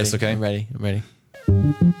 You're gonna hit ready. this, okay? I'm ready. I'm ready.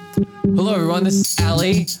 Hello, everyone. This is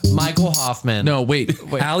Allie Michael Hoffman. No, wait.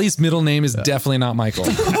 Allie's middle name is definitely not Michael.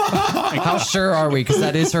 How sure are we? Because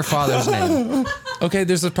that is her father's name. Okay,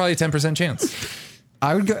 there's probably a 10% chance.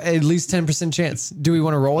 I would go at least 10% chance. Do we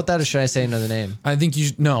want to roll with that, or should I say another name? I think you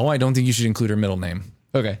should. No, I don't think you should include her middle name.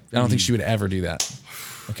 Okay. I don't think she would ever do that.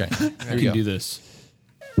 Okay, here I we can go. do this.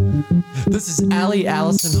 This is Allie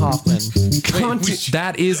Allison Hoffman. Come to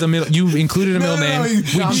That is a middle. You included a middle name.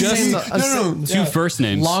 I'm just- saying the- Two first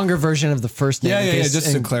names. longer version of the first name. Yeah, in case- just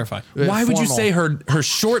to and- clarify. Why would you formal. say her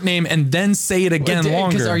short name and then say it again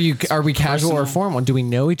longer? Are we casual or formal? Do we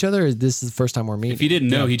know each other? Or this is the first time we're meeting? If you didn't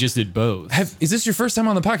know, he just did both. Is this your first time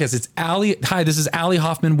on the podcast? It's Allie. Hi, this is Allie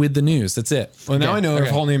Hoffman with the news. That's it. Well, now Okay, I know her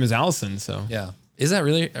okay. whole name is Allison. So Yeah. Is that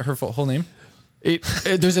really her whole name?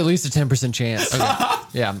 There's at least a 10% chance.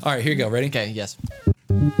 Yeah. All right, here you go. Ready? Okay. Yes.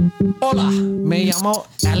 Hola, me llamo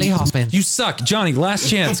Allie Hoffman. You suck, Johnny. Last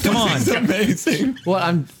chance. Come on. amazing.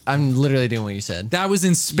 Well, I'm literally doing what you said. That was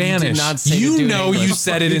in Spanish. You did not say to You do it in know English. you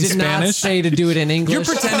said it You in did not Spanish. say to do it in English. You're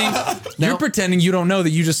pretending. No. You're pretending you don't know that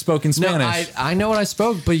you just spoke in No, Spanish. I know what I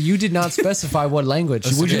spoke, but you did not specify what language.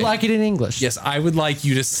 That's Would you okay. like it in English? Yes, I would like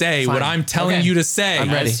you to say what Fine. I'm telling Okay. you to say. I'm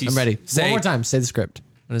ready. I'm ready. Say, One more time. Say the script.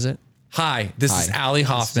 What is it? Hi, this is Hi. Allie This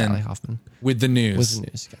is Hoffman, Allie Hoffman with the news. with the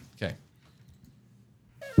news. Okay.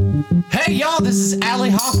 Hey y'all, this is Allie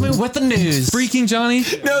Hoffman with the news. Freaking Johnny.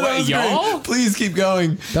 No, that was y'all? great. Please keep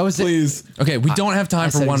going. That was it. Please. Okay, we don't have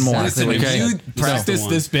time for said one more. exactly Listen, what Okay. if you practice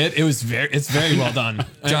this bit, it's very well done.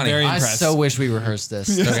 Johnny, I'm very I impressed. so wish we rehersed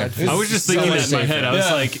this. Okay. I was just thinking that in my head. I was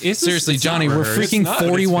Yeah. like, is Seriously, Johnny, we're freaking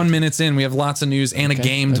 41 minutes in. We have lots of news and a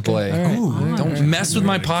game to play. All right. Don't mess with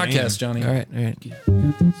my podcast, Johnny. All right. All right.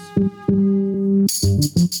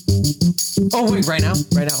 Oh wait, right now.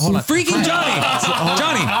 Hold on. Freaking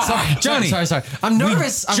Johnny! Sorry. I'm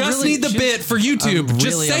nervous. I'm Just really, need the bit for YouTube. I'm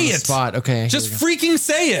Just really say on the it. Spot. Okay. Just here we freaking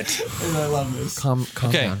say it. go. calm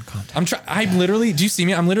Okay. down. Calm down. I'm literally. Do you see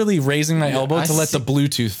me? I'm literally raising my elbow I to let see- the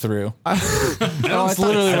Bluetooth through. That's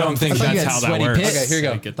literally what I'm thinking. I thought you That's had how that sweaty works. pits. Okay, here you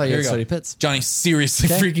go. Like it- I thought you Here had you sweaty go. pits. Johnny, seriously,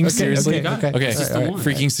 Okay, freaking okay, seriously. okay. Okay, It's just the one.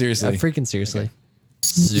 freaking seriously. Freaking seriously.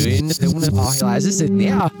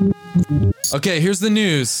 Okay, here's the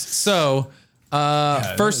news. So,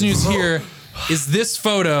 first news here is this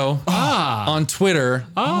photo on Twitter.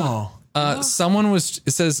 Someone was.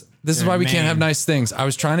 It says, "This is why we can't have nice things." I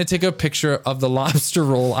was trying to take a picture of the lobster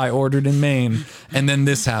roll I ordered in Maine, and then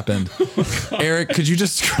this happened. Eric, could you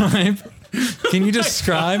describe? Can you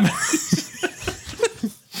describe?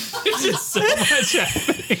 There's just so much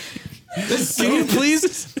happening. Can you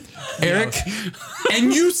please, Eric?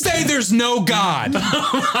 and you say there's no God.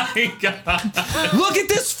 Oh my God. Look at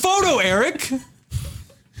this photo, Eric.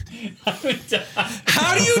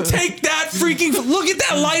 How do you take that freaking... Look at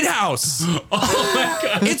that lighthouse. Oh my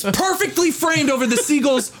God. It's perfectly framed over the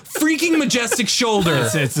seagull's freaking majestic shoulder.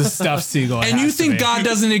 It's a stuffed seagull. And you think God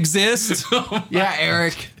doesn't exist? Yeah,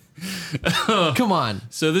 Eric. Come on.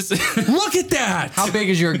 So this... Look at that. How big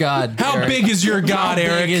is your God? How Eric? big is your God, How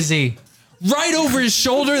Eric? big is he? Right over his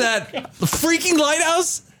shoulder, that freaking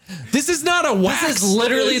lighthouse? This is not a wax. This is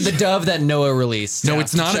literally the dove that Noah released. No,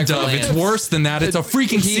 it's not a dove. It's worse than that. It's a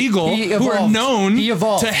freaking seagull who are known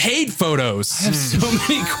to hate photos. I have so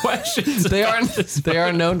many questions. They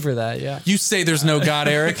aren't known for that. Yeah. You say there's no God,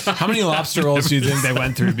 Eric. How many lobster rolls do you think they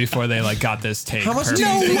went through before they like got this take? How much do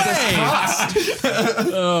perfect? you think this cost?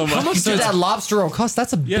 How much did that lobster roll cost?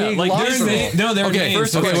 That's a big like lobster roll. No, they're Okay, named,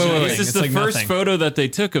 so okay, it's wait, nothing. wait. Is this It's the like first nothing. photo that they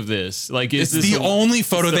took of this? Like, is It's this the only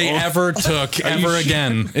photo they the ever took ever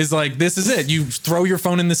again. Is like, this is it. You throw your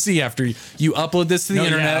phone in the sea after you upload this to the No, yeah,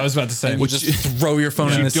 internet. I was about to say, and you just throw your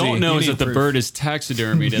phone in the sea. don't know You is need that the proof. bird is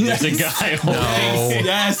taxidermied and there's a guy holding.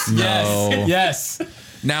 Yes, No. yes.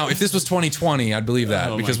 Now, if this was 2020, I'd believe that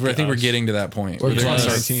Oh because my I think we're gosh. getting to that point. We're where they're gonna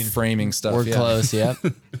close. start framing stuff. We're yeah. close. Yep.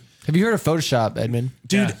 Have you heard of Photoshop, Edmund?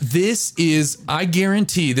 Dude, Yeah. this is, I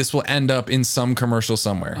guarantee this will end up in some commercial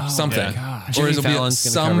somewhere. Something. gosh. Or Jimmy it'll be Fallon's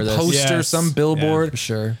gonna some cover this. poster, Yes. some billboard. For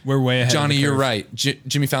sure. We're way ahead. Johnny, of the you're curve. right.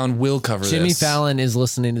 Jimmy Fallon will cover Jimmy this. Fallon is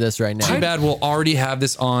listening to this right now. Too bad we'll already have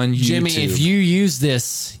this on YouTube. Jimmy, if you use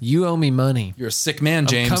this, you owe me money. You're a sick man, I'm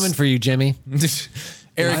James. coming for you, Jimmy.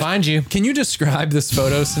 Eric, I'll find you. Can you describe this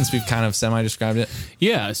photo since we've kind of semi-described it?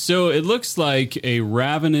 Yeah, so it looks like a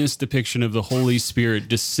ravenous depiction of the Holy Spirit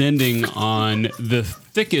descending on the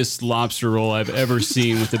thickest lobster roll I've ever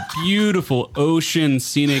seen, with a beautiful ocean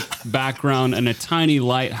scenic background and a tiny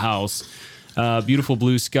lighthouse. Beautiful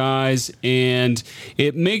blue skies, and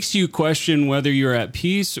it makes you question whether you're at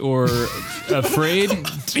peace or afraid.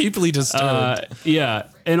 Deeply disturbed. Yeah,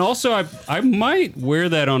 and also I might wear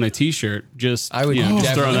that on a t-shirt. Just I would just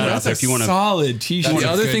definitely- throwing that out That's there a if you want to. solid T-shirt. the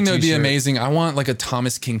other Good thing that would be t-shirt. amazing, I want like a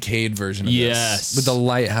Thomas Kincaid version of Yes. this. With the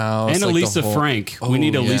lighthouse. And like the Elisa whole- Frank. Oh, We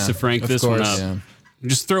need yeah. Elisa Frank this one course. up. Yeah.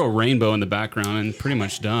 Just throw a rainbow in the background and pretty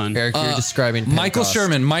much done. Eric, you're describing Michael Pentecost.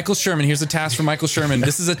 Sherman. Michael Sherman. Here's a task for Michael Sherman.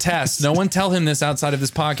 This is a test. No one tell him this outside of this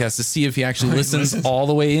podcast to see if he actually listens all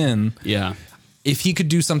the way in. Yeah. If he could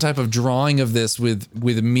do some type of drawing of this with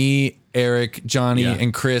me, Eric, Johnny, Yeah.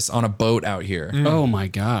 and Chris on a boat out here, Oh my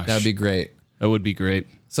gosh. that'd be great. That would be great.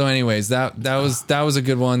 So, anyways, that was a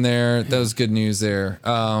good one there. That was good news there.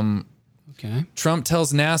 Okay. Trump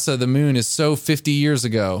tells NASA the moon is so 50 years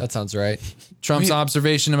ago. That sounds right. Trump's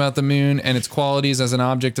observation about the moon and its qualities as an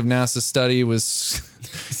object of NASA study was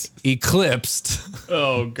eclipsed.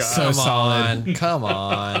 Oh god. So solid. Come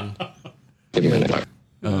on.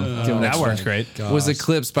 That worked great. Was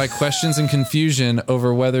eclipsed by questions and confusion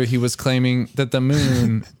over whether he was claiming that the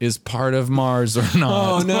moon is part of Mars or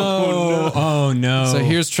not. Oh no! Oh no! So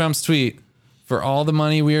here's Trump's tweet. For all the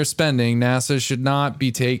money we are spending, NASA should not be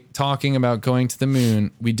talking about going to the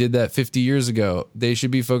moon. We did that 50 years ago. They should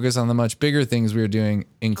be focused on the much bigger things we are doing,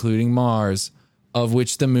 including Mars, of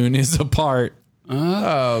which the moon is a part.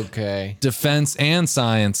 Okay. Defense and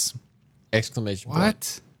science. Exclamation point.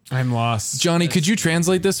 What? I'm lost. Johnny, could you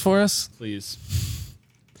translate this for us? Please.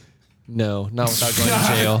 No, not without going to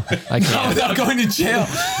jail. I can't. Without going to jail.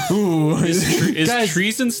 Ooh. Is Guys,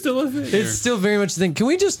 treason still a thing? It's still very much the thing. Can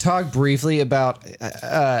we just talk briefly about?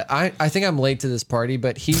 I think I'm late to this party,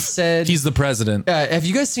 but he said He's the president. Have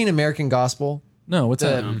you guys seen American Gospel? No, what's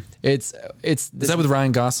that? It's Is that with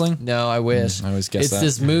Ryan Gosling? no, I wish. I always guess it's that.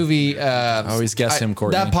 this movie. I always guess him,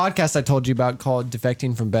 Courtney. That podcast I told you about called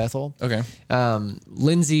 "Defecting from Bethel." Okay.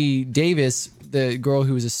 Lindsay Davis, the girl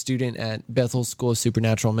who was a student at Bethel School of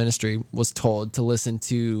Supernatural Ministry, was told to listen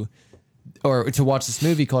to or to watch this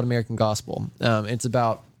movie called American Gospel. It's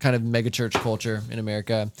about kind of megachurch culture in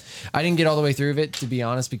America. I didn't get all the way through of it, to be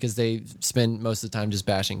honest, because they spend most of the time just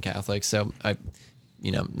bashing Catholics. So I,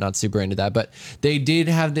 not super into that. But they did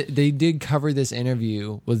cover this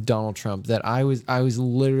interview with Donald Trump that I was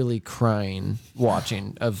literally crying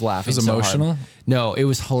watching, of laughing. It was so hard. emotional? No, it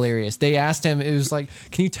was hilarious. They asked him, it was like,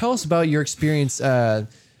 can you tell us about your experience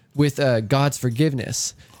with God's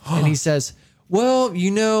forgiveness? And he says, well,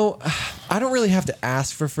 I don't really have to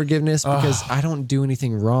ask for forgiveness because I don't do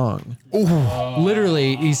anything wrong.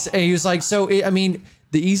 Literally, he was like,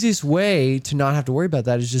 the easiest way to not have to worry about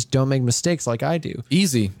that is just don't make mistakes like I do.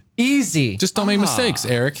 Easy. Just Don't make mistakes,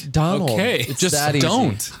 Eric. Donald. Okay. It's Just that easy.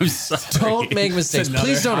 don't. I'm sorry. Don't make mistakes.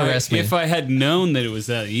 Please don't arrest me. If I had known that it was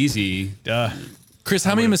that easy, Chris,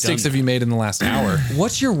 how many mistakes have you made in the last hour?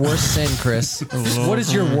 What's your worst sin, Chris? What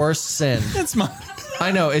is your worst sin? That's my.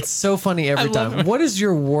 I know it's so funny every time. What is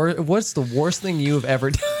your What's the worst thing you have ever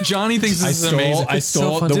done? Johnny thinks this is amazing. I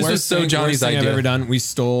stole so the fun. worst so Johnny's thing I've idea. ever done. We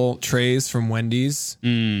stole trays from Wendy's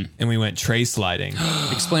and we went tray sliding.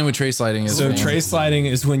 Explain what tray sliding is. So tray sliding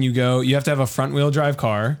is when you have to have a front wheel drive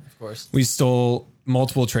car. Of course. We stole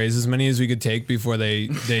multiple trays, as many as we could take before they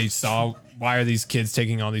saw, why are these kids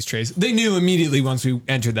taking all these trays? They knew immediately once we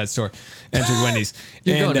entered Wendy's.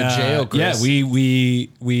 You're going to jail, Chris. Yeah,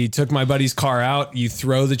 we took my buddy's car out. You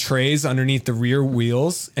throw the trays underneath the rear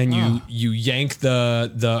wheels and you yank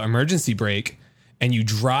the emergency brake and you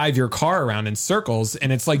drive your car around in circles,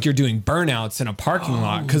 and it's like you're doing burnouts in a parking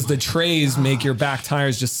lot because the trays make your back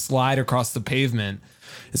tires just slide across the pavement.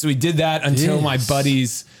 And so we did that until my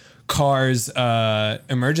buddy's car's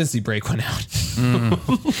emergency brake went out.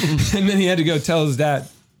 And then he had to go tell his dad,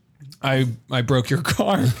 I broke your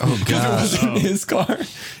car. Oh God. It wasn't his car.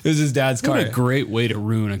 It was his dad's car. What a great way to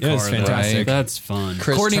ruin a car. was fantastic. Right? That's fun.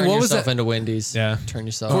 Chris, Courtney, turn what was yourself that? into Wendy's. Yeah. Turn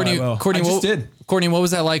yourself. Courtney, I Courtney, just what, did. Courtney, what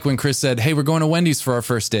was that like when Chris said, "Hey, we're going to Wendy's for our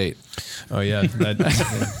first date"? Oh yeah.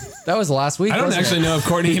 That was last week. I don't wasn't actually it? know if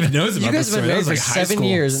Courtney even knows about You guys this have been story. married That was for like high 7 school.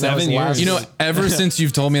 years, and that was 7 last years. You know, ever since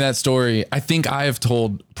you've told me that story, I think I have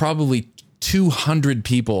told probably 200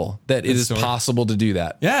 people that it is story. possible to do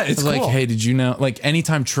that. Yeah, it's like, cool. hey, did you know? Like,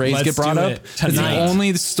 anytime trays Let's get brought do up, it it's tonight. the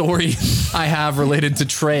only story I have related to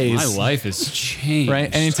trays. My life has changed.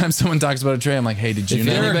 Right? Anytime someone talks about a tray, I'm like, hey, did you If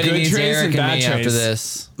know? There are anybody good needs trays Eric and and bad me trays. after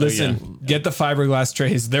this. Listen, get the fiberglass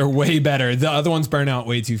trays. They're way better. The other ones burn out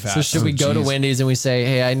way too fast. So should we go to geez. Wendy's and we say,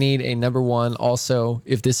 hey, I need a number one. Also,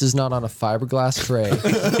 if this is not on a fiberglass tray,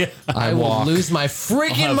 I will walk. lose my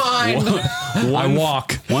freaking mind. I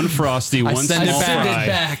walk. One Frosty, one send it small back. fry, Send it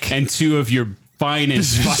back. and 2 of your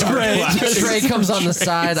finest fiberglass. Tray comes on the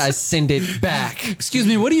side, I send it back. Excuse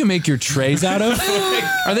me, what do you make your trays out of?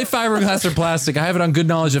 Are they fiberglass or plastic? I have it on good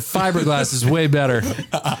knowledge that fiberglass is way better.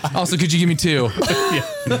 Also, could you give me 2?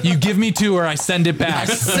 You give me 2 or I send it back.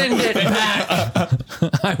 Send it back.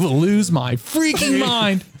 I will lose my freaking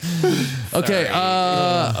mind. Okay.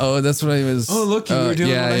 That's what I was. Oh, look, you were doing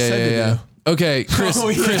what I said to do. Okay, Chris. Oh,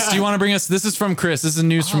 yeah. Chris, do you want to bring us? This is from Chris. This is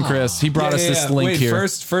news from Chris. He brought us this link Wait, here.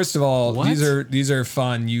 First of all, these are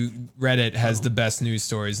fun. Reddit has the best news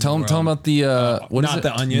stories. Tell him about the what is Not it?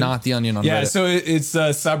 the Onion. Not the Onion on Yeah, Reddit. so it's a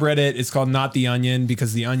subreddit. It's called Not the Onion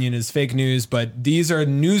because the Onion is fake news, but these are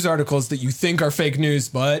news articles that you think are fake news,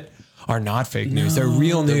 but are not fake news. They're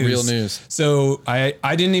real news. They're real news. So I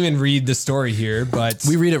didn't even read the story here, but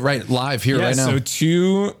we read it right live here right now. So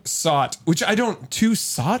two sought, which I don't. Two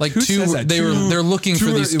sought, Like who two- says that? they're looking for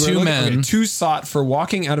these two men. Two sought for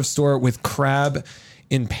walking out of store with crab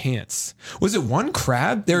in pants. Was it one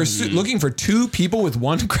crab? They were looking for 2 people with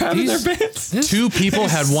 1 crab in their pants. 2 people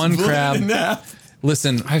had 1 crab.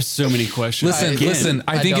 Listen, I have so many questions. Listen.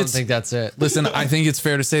 I think don't it's. think that's it. Listen, I think it's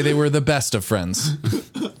fair to say they were the best of friends.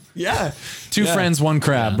 Yeah. 2 friends, 1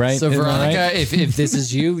 crab, right? So Isn't that Veronica, right? if this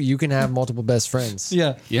is you, you can have multiple best friends.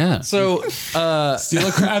 Yeah. Yeah. So Steal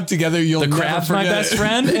a crab together, you'll the never crab's my forget best it.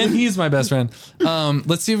 friend, and he's my best friend.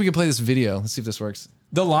 Let's see if we can play this video. Let's see if this works.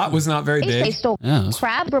 The lot was not very They big. stole Yeah.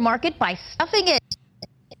 crab market by stuffing it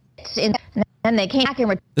in, and they came back and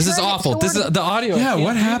returned This is it awful. This is stored the audio. I Yeah, can't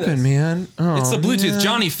what do happened, this. man? Oh, It's the Bluetooth. man.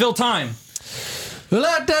 Johnny, fill time.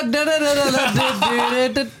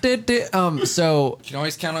 So You can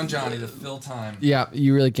always count on Johnny to fill time. yeah,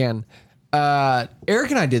 you really can. Eric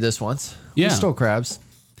and I did this once. Yeah. We stole crabs.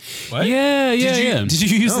 What? Yeah, Did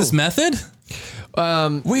you use this method?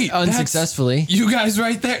 Wait, Unsuccessfully. you guys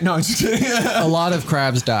right there. No, just kidding. A lot of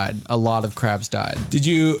crabs died. A lot of crabs died. Did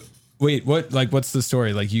you wait? What? Like, what's the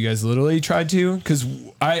story? Like, you guys literally tried to? Because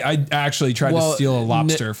I actually tried to steal a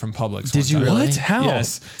lobster from Publix. Did you one time. really? What? How?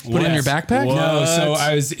 Yes. Put it in your backpack? No. So What?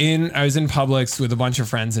 I was in Publix with a bunch of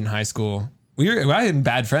friends in high school. I had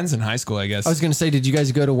bad friends in high school, I guess. I was going to say, did you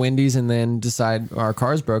guys go to Wendy's and then decide our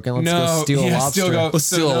car's broken? Let's go steal a lobster. Let's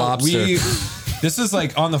steal a lobster. This is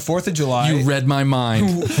like on the 4th of July. You read my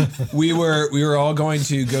mind. we were all going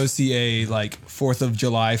to go see a like 4th of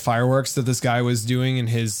July fireworks that this guy was doing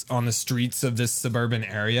on the streets of this suburban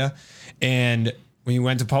area. And we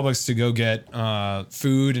went to Publix to go get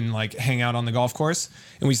food and like hang out on the golf course.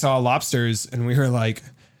 And we saw lobsters and we were like,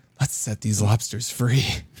 let's set these lobsters free.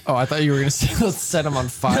 Oh, I thought you were going to say, let's set them on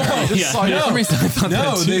fire. For some reason, I thought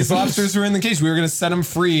that too. These lobsters were in the cage. We were going to set them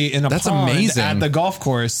free in a That's pond amazing. at the golf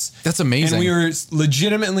course. That's amazing. And we were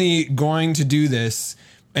legitimately going to do this.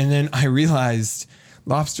 And then I realized,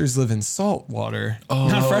 lobsters live in salt water,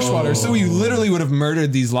 not fresh water. So we literally would have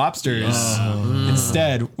murdered these lobsters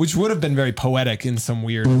instead, which would have been very poetic in some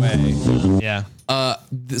weird way. Yeah.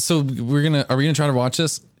 So are we gonna try to watch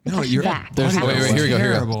this? No, you're back. Wait, here we go.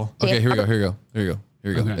 Terrible. Okay, here we go.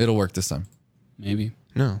 Okay. It'll work this time. Maybe.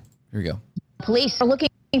 No. Here we go. Police are looking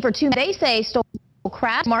for two men they say stole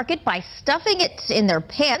crab market by stuffing it in their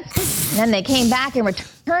pants. And then they came back and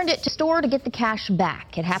returned it to store to get the cash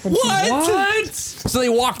back. It happened. What? So they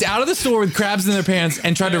walked out of the store with crabs in their pants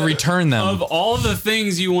and tried to return them. Of all the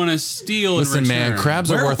things you want to steal, Listen, man,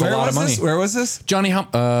 crabs are worth a lot of money. Where was this? Johnny,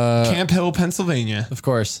 Camp Hill, Pennsylvania. Of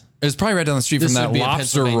course. It was probably right down the street This from would that be a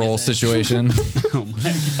lobster Pennsylvania roll thing. situation. Oh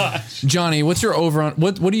my gosh. Johnny, what's your over on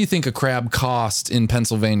what do you think a crab cost in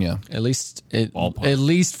Pennsylvania? At least Ballpark. at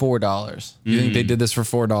least $4. You think they did this for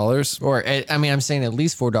 $4? Or I'm saying at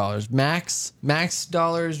least $4. Max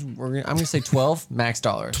dollars. I'm gonna say 12 max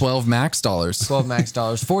dollars. 12 max dollars. 12 max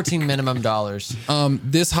dollars. 14 minimum dollars.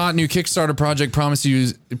 This hot new Kickstarter project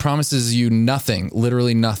promises you nothing,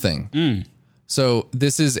 literally nothing. So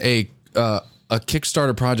this is a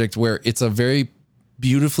Kickstarter project where it's a very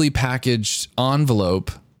beautifully packaged envelope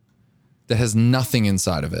that has nothing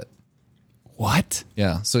inside of it. What?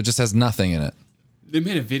 Yeah, so it just has nothing in it. They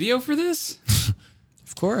made a video for this?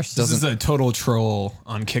 Of course. This is a total troll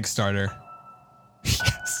on Kickstarter.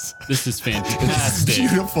 Yes. This is fantastic.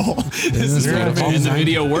 Beautiful. This is beautiful. And the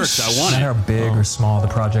video works. I want No matter it. how big or small the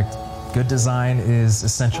project, good design is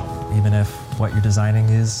essential, even if what you're designing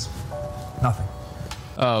is nothing.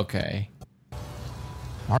 Okay.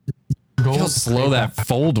 Look how slow that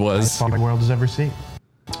fold was. The world has ever seen.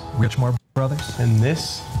 Richmore Brothers. And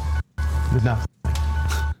this is nothing.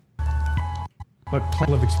 But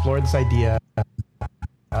people have explored this idea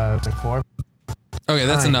before. Okay,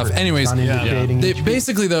 that's enough. Anyways,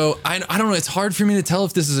 basically though, I don't know. It's hard for me to tell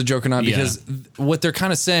if this is a joke or not because what they're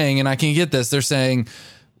kind of saying, and I can get this, they're saying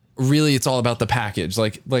really it's all about the package.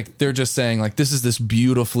 Like they're just saying like this is this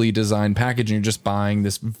beautifully designed package and you're just buying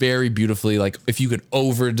this very beautifully, like if you could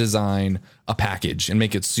over design a package and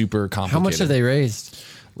make it super complicated. How much have they raised?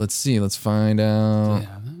 Let's see. Let's find out.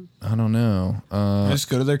 I don't know. Just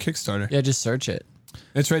go to their Kickstarter. Yeah, just search it.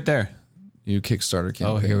 It's right there. You Kickstarter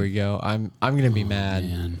campaign. Oh, here we go. I'm gonna be mad.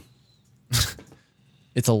 Man.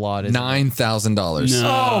 It's a lot. $9,000.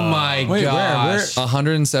 Oh my gosh!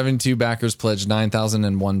 172 backers pledged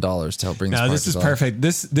 $9,001 to help bring this. No, this is perfect.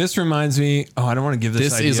 This reminds me. Oh, I don't want to give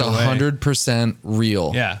this. This is 100%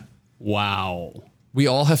 real. Yeah. Wow. We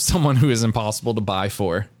all have someone who is impossible to buy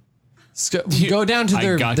for. Go down to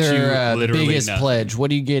their biggest nothing. pledge. What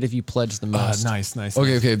do you get if you pledge the most? Nice.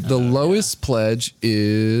 Okay. The lowest pledge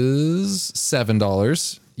is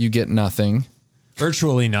 $7. You get nothing.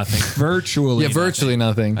 Virtually nothing. Virtually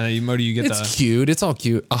nothing. What do you get? It's cute. It's all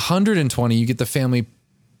cute. 120. You get the family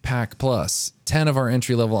pack plus 10 of our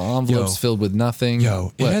entry level envelopes filled with nothing.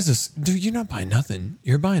 It has this. Dude, you're not buying nothing.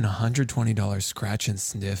 You're buying $120 scratch and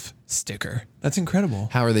sniff sticker. That's incredible.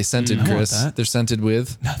 How are they scented, Chris? They're scented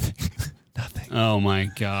with nothing. Oh my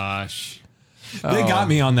gosh. They got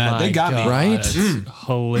me on that. They got me. Right?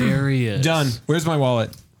 Hilarious. Done. Where's my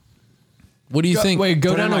wallet? What do you think? Wait,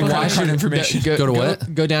 go Put down in to my why credit card should information. Go to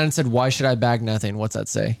what? Go down and said, why should I bag nothing? What's that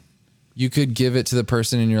say? You could give it to the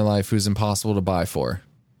person in your life who's impossible to buy for.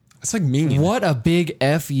 It's like mean. What a big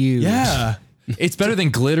F you. Yeah. It's better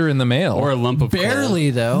than glitter in the mail. Or a lump of Barely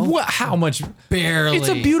though. What? How much? Barely. It's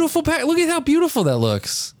a beautiful pack. Look at how beautiful that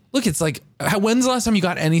looks. Look, it's like, when's the last time you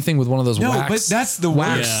got anything with one of those wax? But that's the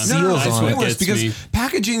wax wax seals it's on way it. worse because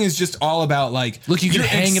packaging is just all about like, look, you can you're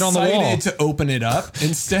hang it on the wall. excited to open it up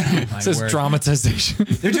instead. It says dramatization.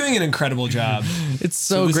 They're doing an incredible job. It's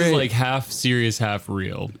so this great. is like half serious, half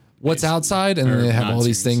real. What's outside, and then they have all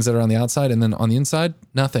these things that are on the outside, and then on the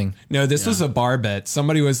nothing. No, this was a bar bet.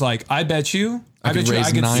 Somebody was like, I bet you I could bet you raise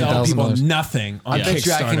I could sell people $9,000. nothing on I bet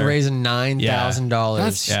you I can Kickstarter. raise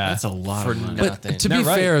 $9,000. That's a lot for of money. nothing. But to They're be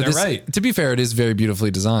right, fair, they're to be fair, it is very beautifully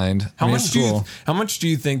designed. How I mean, much it's do cool. how much do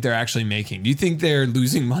you think they're actually making? Do you think they're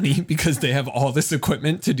losing money because they have all this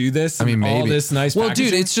equipment to do this? I mean, and maybe all this nice. Well,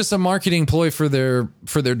 packaging? dude, it's just a marketing ploy for their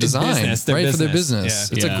design, business, their right? For their business.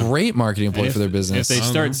 business. Yeah. It's a great marketing ploy for their business. If they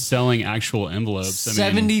start selling actual envelopes,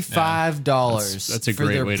 I mean, $75 that's a for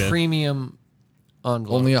great their way to premium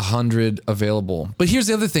envelope. Only 100 available. But here's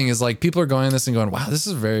the other thing: is like people are going on this and going, "Wow, this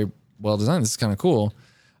is very well designed. This is kind of cool."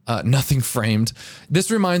 Nothing framed.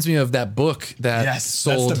 This reminds me of that book that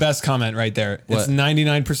sold. That's the best comment right there. What? It's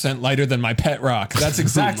 99% lighter than my pet rock. That's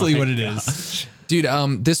exactly what it is. Dude,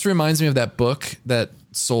 this reminds me of that book that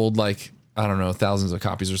sold like I don't know, thousands of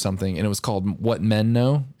copies or something, and it was called What Men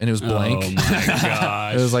Know, and it was blank. Oh my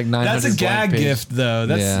gosh. It was like 900. That's a gag gift, though.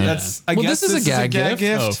 That's I guess this is a gag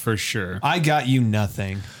gift. Oh, for sure. I got you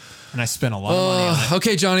nothing, and I spent a lot of money on it.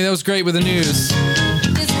 Okay, Johnny, that was great with the news.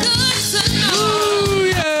 Ooh,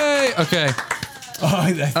 yay! Okay.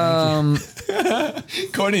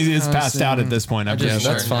 Courtney is passed out at this point. I'm Yeah, pretty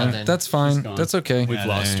that's sure. fine. That's fine. That's okay. We've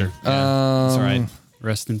lost her. That's all right.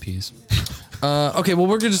 Rest in peace. Okay, well,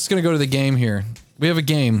 we're just going to go to the game here. We have a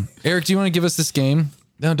game. Eric, do you want to give us this game?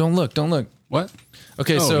 No, don't look. Don't look. What?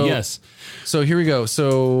 Okay, Oh, so yes. So here we go.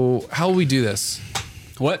 So how will we do this?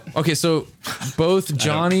 What? Okay, so both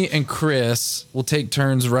Johnny and Chris will take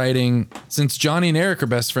turns writing. Since Johnny and Eric are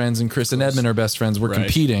best friends and Chris and Edmund are best friends, we're Right.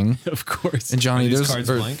 competing. Of course. And Johnny, Are these there's cards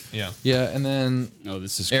blank? Yeah. Yeah, and then Oh,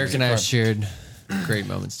 this is Eric great. and I shared great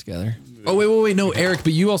moments together. oh wait, no, Eric,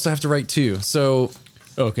 but you also have to write too. So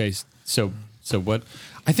Okay, so what?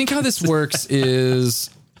 I think how this works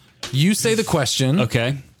is you say the question.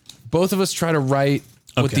 Okay. Both of us try to write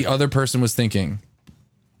what Okay. the other person was thinking.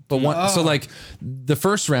 But one, so like the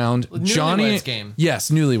first round, Johnny. Newlyweds game.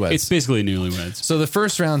 Yes, newlyweds. It's basically newlyweds. So the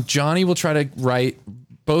first round, Johnny will try to write.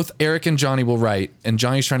 Both Eric and Johnny will write, and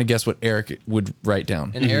Johnny's trying to guess what Eric would write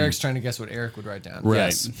down. And Eric's trying to guess what Eric would write down.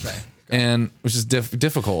 Right. Right. And which is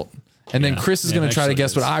difficult. And then Yeah. Chris is Yeah, going it to try to actually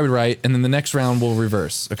guess what is. I would write, and then the next round we'll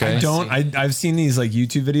reverse. Okay. I've seen these like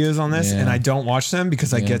YouTube videos on this, Yeah. and I don't watch them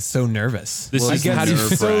because I get so nervous. This I is get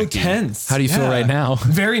so nerve-wracking. tense. How do you feel right now?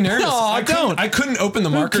 Very nervous. No, I don't. I couldn't open the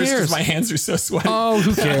markers cares? because my hands are so sweaty. Oh,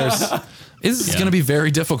 who cares? This is Yeah. going to be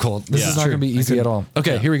very difficult. This Yeah. is not going to be easy at all.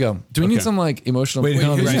 Okay, here we go. Do we need Okay. some like emotional? Wait,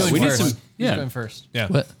 no, who's right. going We need first? some. Who's Yeah. going first? Yeah.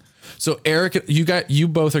 What? So Eric, you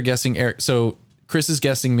both are guessing Eric. So Chris is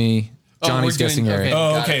guessing me. Johnny's we're doing- guessing Eric. okay.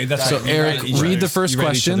 Oh, Got okay. it. That's So right. You Eric, write each read the other's- first you write each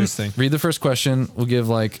question. other's thing. Read the first question. We'll give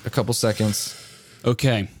like a couple seconds.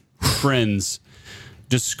 Okay. Friends,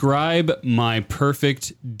 describe my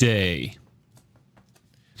perfect day.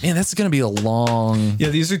 Man, that's going to be a long. Yeah,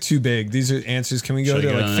 these are too big. These are answers. Can we go Should I to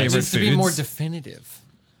go like to the next favorite Just to foods? be more definitive.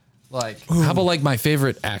 Like, How about like my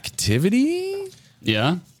favorite activity?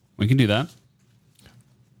 Yeah, we can do that.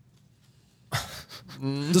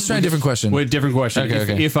 Let's try a different question. Wait, different question.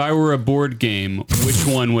 Okay. If I were a board game, which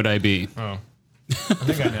one would I be? Oh. I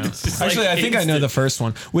think I know. Actually, I think I know the first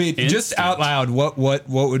one. Wait, just Instant. out loud, what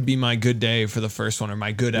would be my good day for the first one, or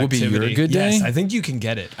my good Would be your activity? good day? Yes, I think you can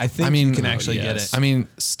get it. I think you can actually get it. I mean,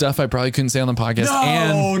 stuff I probably couldn't say on the podcast.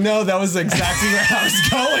 No, that was exactly where I was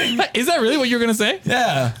going. Is that really what you're going to say?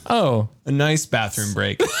 Yeah. Oh. A nice bathroom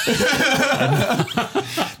break. That's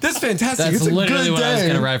fantastic. that's It's a literally good what I was day.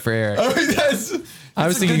 going to write for Eric. I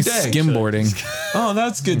was a thinking good day. skimboarding. Oh,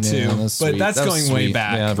 that's good too. Yeah, that's but sweet. that's That was going way sweet.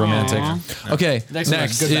 back. Yeah, romantic. Aw. Okay, Next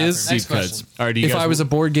next one. Good is bathroom. Next Deep cuts. question. All right, do you if guys, I was a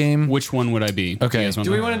board game. which one would I be? Okay. You guys Do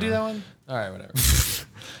we know? want to do that one? All right, whatever.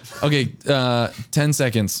 Okay, 10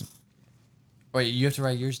 seconds. Wait, you have to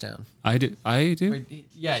write yours down. I do. Wait,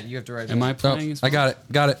 yeah, you have to write. Am I Oh, playing? as I well? got it.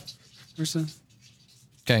 Got it. Where's the-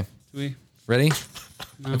 Okay, do we- ready?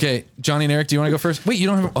 Okay, Johnny and Eric, do you want to go first? Wait, you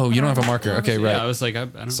don't have. Oh, you don't have a marker. Okay, right. Yeah, I was like, I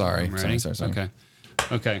don't Sorry, know. I'm ready. sorry. Okay.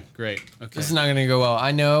 Okay, great. Okay. This is not going to go well.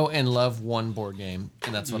 I know and love one board game,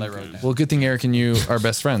 and that's what I wrote down. Well, good thing Eric and you are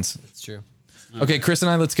best friends. It's true. Okay, Chris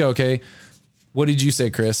and I, let's go. Okay, what did you say,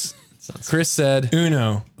 Chris? Chris said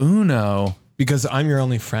Uno, because I'm your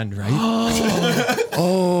only friend, right?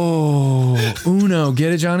 Oh, Uno.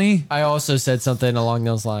 Get it, Johnny? I also said something along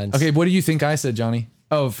those lines. Okay, what do you think I said, Johnny?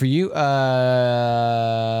 Oh, for you,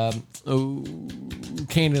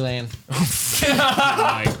 Candyland. Oh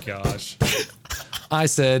my gosh. I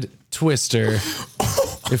said Twister.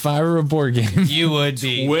 If I were a board game. You would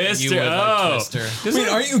be. Twister. You would Oh. like Twister. Wait,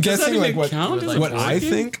 aren't you guessing like what count as a what board I game?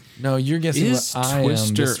 think? No, you're guessing Is what I am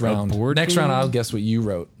Twister this a round. board Next round, game? I'll guess what you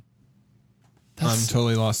wrote. I'm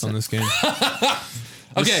totally lost on this game.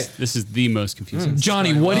 Okay, This is the most confusing.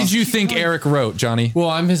 Johnny, what did you think Eric wrote, Johnny? Well,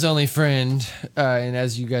 I'm his only friend, and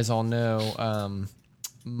as you guys all know,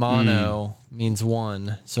 mono means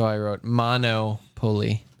one, so I wrote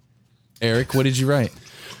monopoly. Eric, what did you write?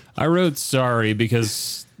 I wrote sorry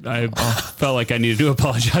because I felt like I needed to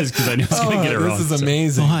apologize because I knew I was going to get it wrong. This is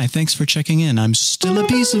amazing. Oh, hi, thanks for checking in. I'm still a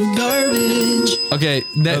piece of garbage. Okay,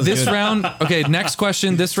 this round. Okay, next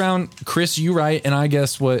question. This round, Chris, you write, and I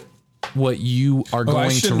guess what you are Oh, going I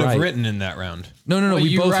to shouldn't write. have written in that round. No, Well, we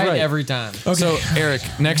you both write write every time. So, Eric,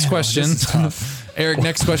 next question. This is tough. Eric,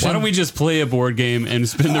 next question. Why don't we just play a board game and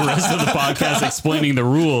spend the rest of the podcast explaining the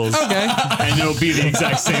rules? Okay. And it'll be the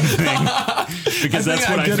exact same thing. Because that's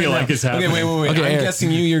what I feel like is happening. Okay, wait. Okay, I'm Eric.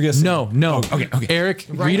 guessing you. You're guessing. No. Okay. Eric,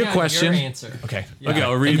 Write read a down question. Your answer. Okay. Okay,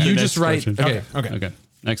 I'll read And the you next just write. question. Okay. Okay.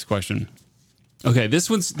 Next question. Okay, this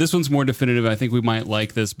one's more definitive. I think we might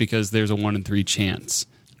like this because there's a 1 in 3 chance.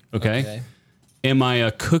 Okay. Am I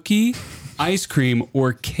a cookie, ice cream,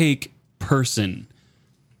 or cake person?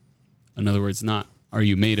 In other words, not are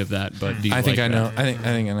you made of that, but do you I think like I know. that? I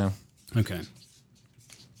think I know. Okay.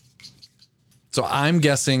 So I'm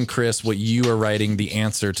guessing, Chris, what you are writing the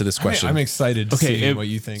answer to this question. I'm excited to see what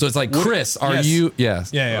you think. So it's like, Chris, are you?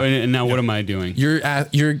 Yes. Yeah. And now what am I doing?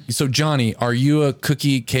 So Johnny, are you a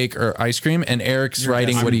cookie, cake, or ice cream? And Eric's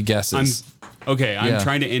writing what he guesses. I'm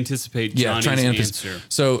trying to anticipate Johnny's answer.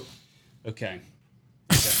 So, okay.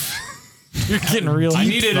 You're getting real. I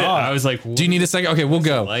needed it. I was like, do you need a second? Okay, we'll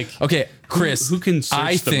go. Okay, Chris. Who can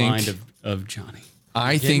search the mind of Johnny?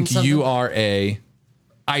 I think you are a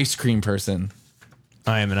ice cream person.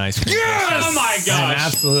 I am an ice cream. Yes! Oh my gosh! I'm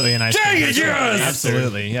absolutely an ice cream. Dang it, yes!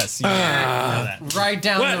 Absolutely, yes. You know that. Write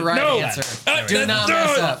down the right answer. Do not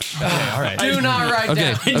mess up. All right. Do not write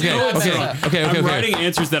down. Okay. I'm writing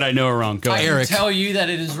answers that I know are wrong. Go ahead. I can tell you that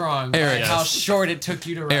it is wrong. Eric. How short it took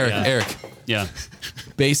you to write. Eric. Yeah.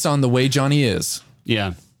 Based on the way Johnny is.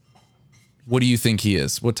 Yeah. What do you think he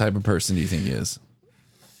is? What type of person do you think he is?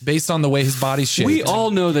 Based on the way his body's shaped. We all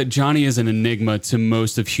know that Johnny is an enigma to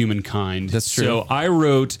most of humankind. That's true. So I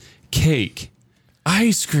wrote cake.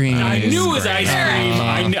 Ice cream. I knew it was ice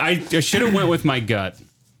cream. I should have went with my gut.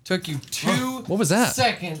 Took you 2 what was that?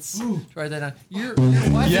 seconds to write that down. Your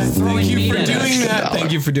wife is throwing Thank you meat for at doing us. that.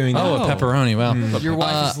 Thank you for doing that. Oh, a pepperoni. Wow. Your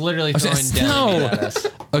wife is literally throwing down meat at us.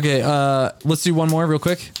 Okay, let's do one more real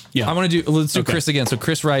quick. Yeah. Let's do Chris again. So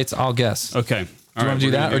Chris writes, I'll guess. Okay. Do you want to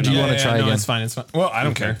do that, or do you want to try again? It's fine. Well, I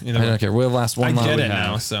don't care. I don't care. We'll last one. I get it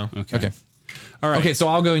now. So okay. All right. Okay, so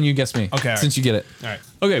I'll go and you guess me. Okay. Since you get it. All right.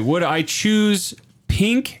 Okay. Would I choose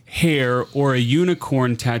pink hair or a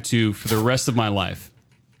unicorn tattoo for the rest of my life?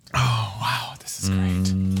 Oh wow, this is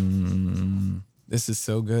great. This is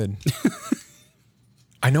so good.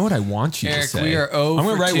 I know what I want you Eric, to say. we are 0 I'm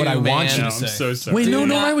gonna for wait what 2, I want man. you to I'm say. so sorry. Wait, no,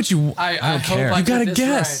 write what you. I don't hope care. I You gotta get this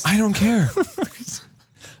guess. right. I don't care.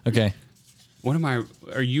 Okay. What am I?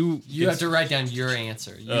 Are you? You have to write down your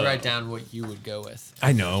answer. You write down what you would go with.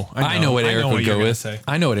 I know what Eric would go you're with. gonna say.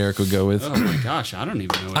 I know what Eric would go with. Oh my gosh, I don't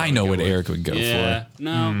even know. What I know what Eric would go Yeah. for.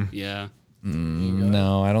 No. Yeah.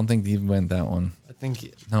 No, I don't think he went that one. I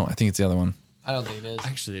think. No, I think it's the other one. I don't think it is.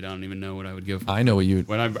 Actually, I don't even know what I would go for. I know what you would.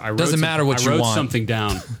 When I wrote Doesn't matter what I you wrote want. something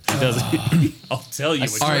down. It doesn't. I'll tell you. I What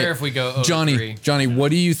swear All right. if we go 0 Johnny, 3,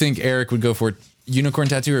 what do you think Eric would go for? Unicorn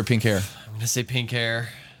tattoo or pink hair? I'm gonna say pink hair.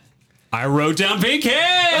 I wrote down pink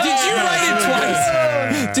hair. Did you write it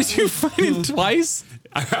twice? Did you write it twice?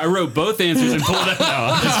 I wrote both answers and pulled it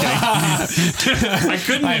out. I'm just kidding. I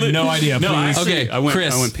couldn't. I have no idea. No, Please. actually, Okay, I went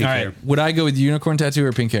Chris. pink All right. hair. Would I go with unicorn tattoo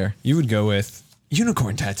or pink hair? You would go with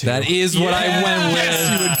unicorn tattoo. That is what I went with.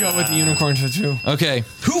 Yes, you would go with the unicorn tattoo. Okay.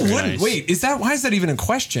 Who wouldn't? nice. Wait, why is that even a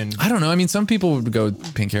question? I don't know. I mean, some people would go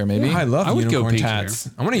pink hair, maybe. I love would go unicorn pink tats.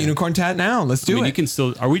 I want a unicorn tat now. Let's do I mean, it. you can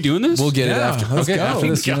still. Are we doing this? We'll get it Yeah, after. let's Okay, go. after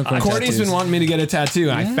this God. unicorn Courtney's tattoos. been wanting me to get a tattoo.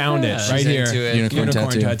 And I found it right She's here. into it. Unicorn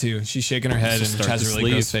tattoo. tattoo. She's shaking her head and start has a to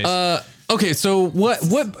really gross sleep. face. Okay, so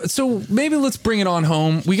what? So maybe let's bring it on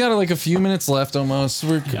home. We got like a few minutes left almost.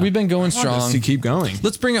 We've been going strong. To keep going.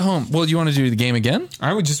 Let's bring it home. Well, you want to do the game again?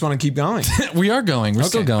 I would just want to keep going. We are going. We're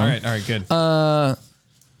still going. All right, good.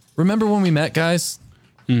 Remember when we met, guys?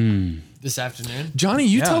 This afternoon. Johnny,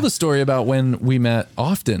 you Yeah. tell the story about when we met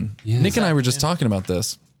often. Yeah. Nick and I were just talking about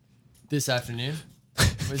this. This afternoon.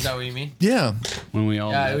 Was that what you mean? Yeah. when we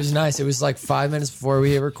all. Yeah, met. it was nice. It was like 5 minutes before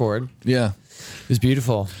we hit record. Yeah. It was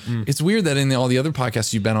beautiful. It's weird that in all the other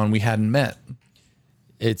podcasts you've been on, we hadn't met.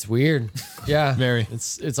 It's weird. Yeah. Very.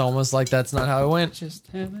 It's almost like that's not how it went. Just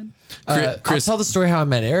heaven. Chris- I'll tell the story how I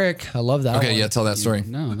met Eric. I love that Okay, one. yeah, tell that story.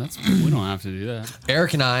 No, that's we don't have to do that.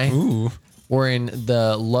 Eric and I were in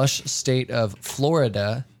the lush state of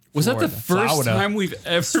Florida. Was that the first Florida. time we've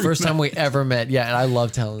ever? First time we ever met. Yeah, and I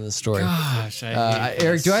love telling this story. Gosh, I hate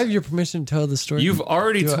Eric, this. do I have your permission to tell the story? You've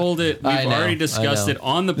already told it. We've I know, already discussed I know. it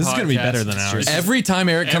on the podcast. This is gonna be better than ours. Every time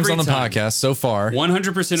Eric comes Every on the time. podcast so far, 100%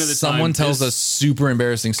 of the time, someone tells a super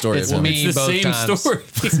embarrassing story It's of him. me It's the both same times. story.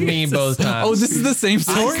 It's me both times. Oh, this is the same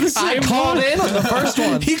story? I called in on the first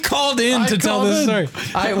one. He called in to tell this story.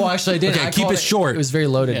 Actually, I didn't. Okay, I keep called it short. It was very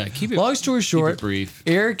loaded. Yeah, keep it- Long story short, brief.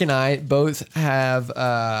 Eric and I both have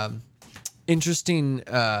interesting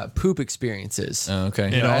poop experiences. Oh, okay.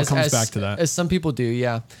 It all comes back to that. As some people do,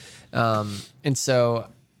 yeah. And so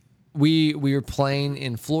we were playing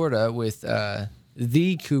in Florida with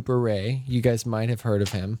the Cooper Ray. You guys might have heard of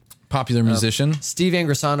him. Popular musician. Steve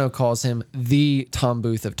Angrisano calls him the Tom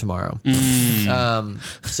Booth of tomorrow.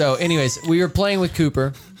 So anyways, we were playing with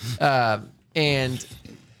Cooper and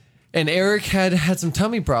And Eric had some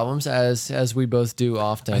tummy problems, as we both do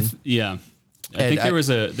often. I think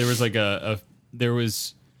there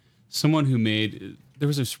was someone who made. There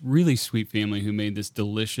was a really sweet family who made this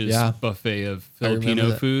delicious buffet of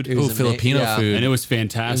Filipino food. Filipino food, and it was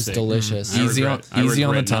fantastic. It was delicious. Easy on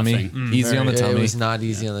the tummy. Easy on the tummy. It was not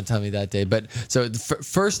easy on the tummy that day. But so the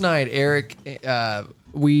first night, Eric, I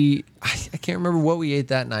can't remember what we ate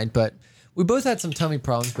that night, but we both had some tummy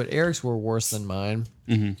problems. But Eric's were worse than mine,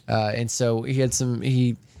 and so he had some.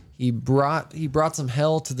 He brought some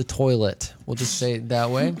hell to the toilet. We'll just say it that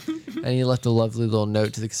way. And he left a lovely little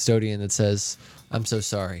note to the custodian that says, "I'm so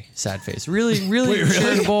sorry." Sad face. Really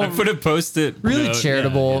charitable. I put a post-it. Really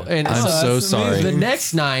charitable. Yeah. And I'm so sorry. The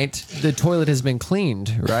next night, the toilet has been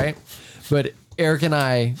cleaned, right? But Eric and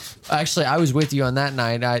I was with you on that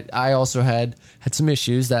night. I also had some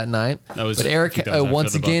issues that night. But Eric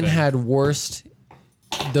once again had the worst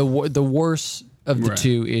of the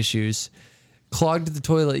two issues. Clogged the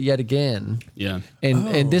toilet yet again. Yeah.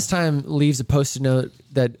 And this time leaves a post-it note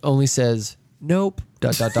that only says, "Nope, ...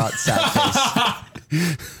 sad face."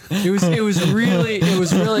 It was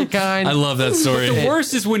really kind. I love that story. The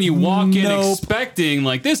worst is when you walk in expecting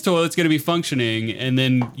like this toilet's going to be functioning, and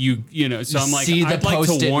then you know. So I'm like, I'd like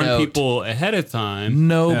to warn people ahead of time.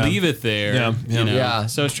 Leave it there. Yeah. You know? Yeah.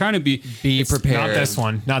 So I was trying to be prepared.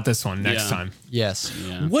 Not this one. Next time. Yes.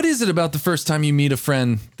 Yeah. What is it about the first time you meet a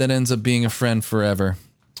friend that ends up being a friend forever?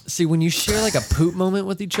 See, when you share like a poop moment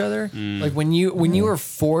with each other, like when you are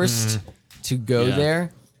forced to go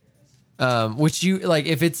there, which you like,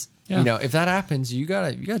 if it's if that happens, you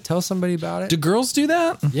gotta tell somebody about it. Do girls do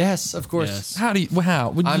that? Yes, of course. Yes. How?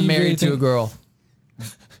 I'm married to a girl.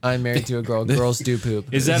 I'm married to a girl. Girls do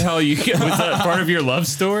poop. Is that how you get? Was that part of your love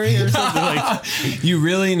story or something? Like you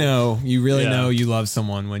really know you love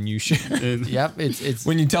someone when you share. Yep, it's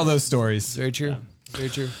when you tell those stories. Very true. Very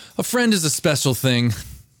true. A friend is a special thing,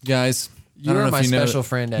 guys. You are my special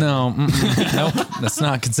friend. No, nope, that's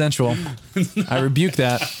not consensual. I rebuke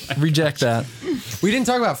that. Reject that. We didn't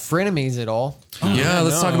talk about frenemies at all.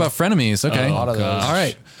 Let's talk about frenemies. Okay, a lot of those. All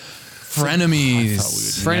right,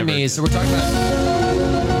 frenemies. Frenemies. So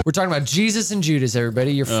we're talking about Jesus and Judas,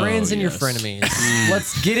 everybody. Your friends and your frenemies.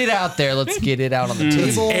 Let's get it out there. Let's get it out on the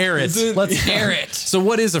table. Let's air it. So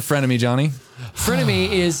what is a frenemy, Johnny?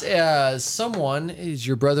 Frenemy is someone is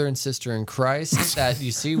your brother and sister in Christ that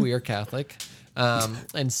you see. We are Catholic,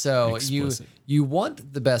 and so you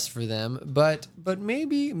want the best for them, but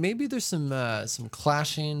maybe there's some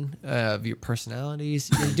clashing of your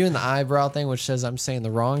personalities. You're doing the eyebrow thing, which says I'm saying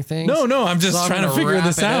the wrong thing. No, I'm just trying to figure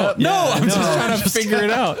this out. I'm just trying to figure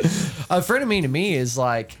it out. A frenemy to me is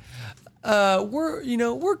like.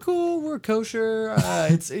 We're cool, we're kosher.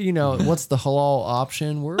 It's what's the halal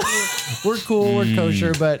option? We're cool, we're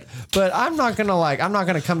kosher, but I'm not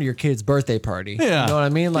gonna come to your kid's birthday party. Yeah. You know what I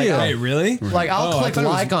mean? Like, Hey, really? Like I'll click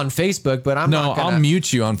like on Facebook, but I'm not gonna, I'll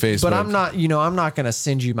mute you on Facebook. But I'm not, I'm not gonna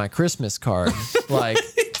send you my Christmas card. Like,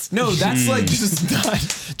 no, that's like just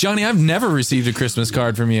not. Johnny, I've never received a Christmas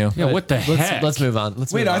card from you. Yeah, what the heck? Let's move on.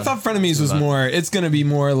 I thought frenemies was more. It's gonna be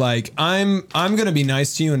more like I'm gonna be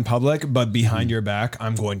nice to you in public, but behind your back,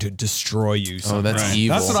 I'm going to destroy you. Oh, that's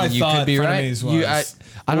evil. That's what I thought. Could be frenemies right. was.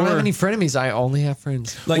 I don't have any frenemies. I only have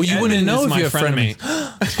friends. Like, well, you wouldn't know if you have frenemy.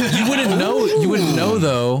 You wouldn't know. You wouldn't know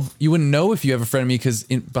though. You wouldn't know if you have a frenemy because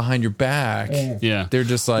behind your back, they're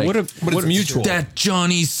just like, but it's mutual. That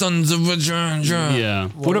Johnny sons of a John. Yeah.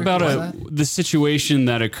 What about the situation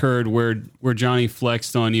that occurred where Johnny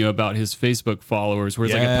flexed on you about his Facebook followers, where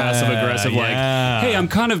it's like a passive aggressive, like, hey, I'm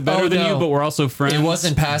kind of better than you, but we're also friends. It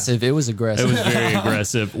wasn't passive. It was aggressive. It was very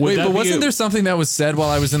aggressive. Wait, but wasn't there something that was said while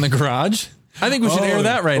I was in the garage? I think we should air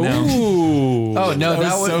that right now. Ooh. Oh no,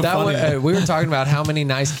 that was we were talking about how many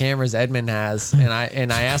nice cameras Edmund has, and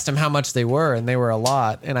I asked him how much they were, and they were a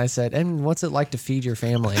lot. And I said, "Edmund, what's it like to feed your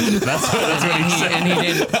family?" That's what he said.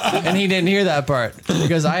 And he didn't hear that part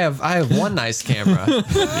because I have one nice camera,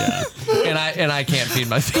 and I can't feed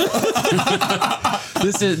my family.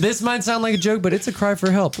 This might sound like a joke, but it's a cry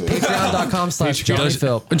for help.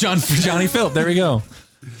 Patreon.com/JohnnyPhilp. Johnny Philp. There we go.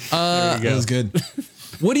 That was good.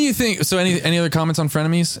 What do you think? So, any other comments on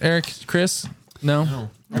frenemies, Eric, Chris? No.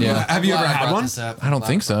 Yeah. Have you ever had one? I don't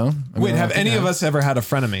think so. Wait, have any of us ever had a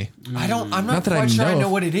frenemy? I'm not that quite I sure I know know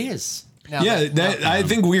of. what it is. I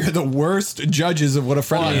think we're the worst judges of what a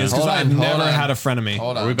frenemy is because I've never had a frenemy.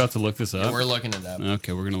 Hold on. Are we about to look this up? We're looking it up.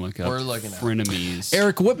 Okay, we're gonna look up. We're looking at frenemies.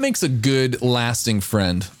 Eric, what makes a good lasting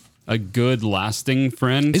friend? A good lasting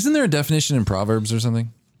friend? Isn't there a definition in Proverbs or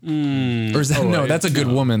something? Or is that no? That's a good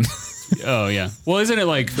woman. Oh yeah. Well, isn't it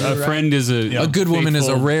like a friend is a good woman is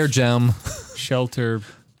a rare gem, shelter.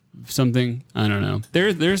 something. I don't know.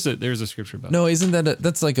 There's a scripture about. No, isn't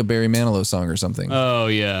that's like a Barry Manilow song or something? Oh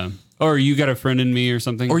yeah. Or You Got a Friend in Me or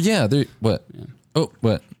something. Or what? Yeah. Oh,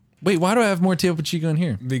 what? Wait, why do I have more Topo Chico in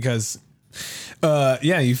here? Because,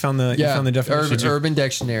 you found the definition. Urban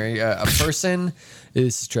Dictionary. A person,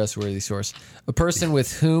 this is a trustworthy source. A person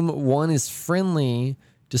with whom one is friendly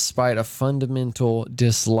despite a fundamental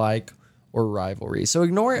dislike or rivalry. So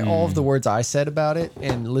ignore all of the words I said about it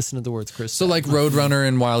and listen to the words Chris So said. like Roadrunner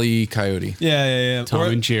and Wile E. Coyote. Yeah.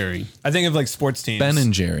 Tom and Jerry. I think of like sports teams. Ben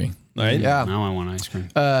and Jerry. Right? Yeah. Now I want ice cream.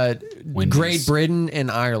 Great Britain and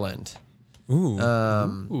Ireland. Ooh.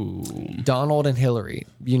 Donald and Hillary.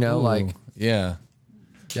 Yeah.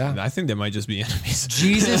 I think they might just be enemies.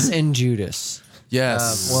 Jesus and Judas.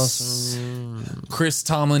 Yes. Chris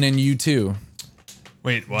Tomlin and U2.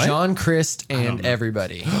 Wait, what? John Christ and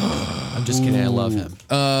everybody. I'm just kidding. I love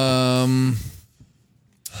him.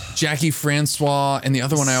 Jackie Francois, and the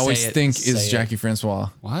other one I always think is Jackie Francois.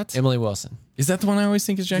 What? Emily Wilson. Is that the one I always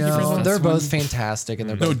think is Jackie Francois? They're both fantastic and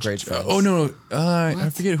they're both great friends. I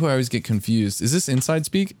forget who I always get confused. Is this Inside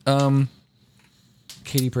Speak?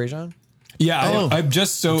 Katie Prejean? Yeah, I'm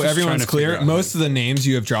just everyone's clear. Most of of the names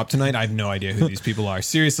you have dropped tonight, I have no idea who these people are.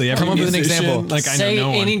 Seriously, every Come up with an musician, example. Like Say I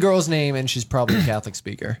know no any one. girl's name and she's probably a Catholic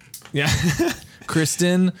speaker. Yeah.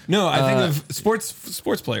 Kristen. No, I think of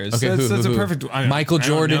sports players. Okay, that's who? a perfect. Michael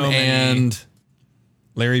Jordan and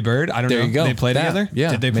Larry Bird. I don't know. There you go. They play together.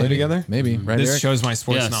 Yeah. Did they play together? Maybe. Right. This Eric? shows my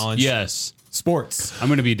sports knowledge. Yes. Sports. I'm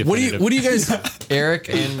going to be definitive. What do you guys? Eric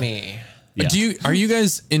and me. Yeah. Are you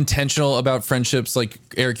guys intentional about friendships? Like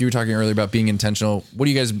Eric, you were talking earlier about being intentional. What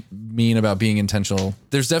do you guys mean about being intentional?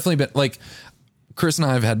 There's definitely been like Chris and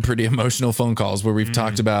I have had pretty emotional phone calls where we've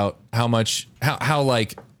talked about how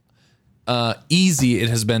easy it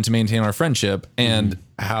has been to maintain our friendship and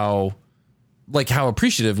how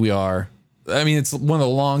appreciative we are. I mean, it's one of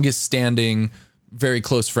the longest standing, very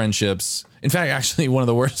close friendships. In fact, actually, one of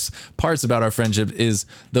the worst parts about our friendship is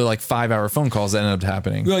the 5-hour phone calls that end up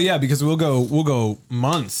happening. Well, yeah, because we'll go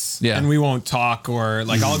months and we won't talk, or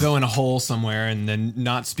I'll go in a hole somewhere and then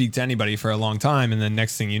not speak to anybody for a long time. And then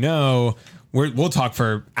next thing you know, we'll talk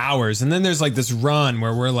for hours. And then there's this run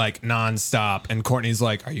where we're nonstop. And Courtney's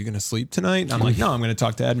like, "Are you going to sleep tonight?" And I'm like, "No, I'm going to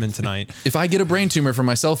talk to Edmund tonight." If I get a brain tumor from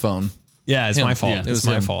my cell phone. Yeah, it's my fault. Yeah, it's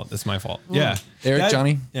my fault. It's my fault. Yeah, Eric,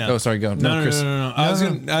 Johnny. Yeah. Oh, sorry. Go. No, Chris. No. I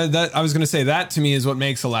was gonna say that to me is what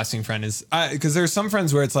makes a lasting friend is because there's some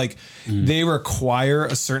friends where it's they require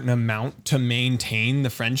a certain amount to maintain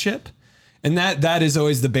the friendship, and that is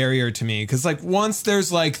always the barrier to me because once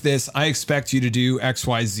there's this, I expect you to do X,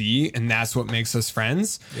 Y, Z, and that's what makes us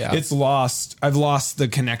friends. Yeah. It's lost. I've lost the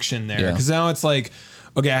connection there because now it's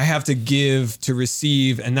okay, I have to give to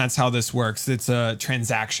receive, and that's how this works. It's a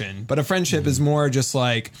transaction. But a friendship is more just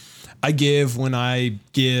I give when I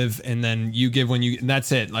give, and then you give when you, and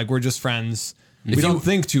that's it. We're just friends. We don't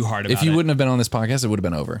think too hard about it. If you wouldn't have been on this podcast, it would have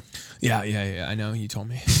been over. Yeah. I know. You told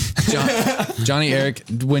me. Johnny, Eric,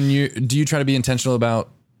 do you try to be intentional about,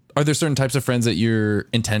 are there certain types of friends that you're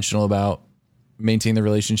intentional about maintaining the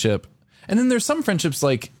relationship? And then there's some friendships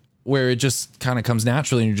where it just kind of comes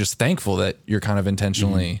naturally and you're just thankful that you're kind of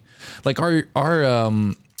intentionally our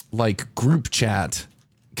group chat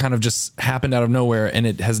kind of just happened out of nowhere and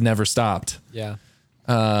it has never stopped. Yeah.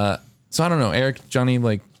 So I don't know, Eric,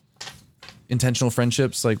 Johnny, intentional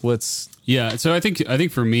friendships, what's. Yeah. So I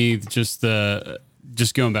think for me, just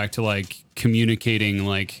going back to communicating,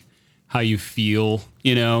 how you feel,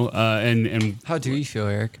 and how do you feel,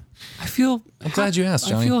 Eric? I'm glad you asked,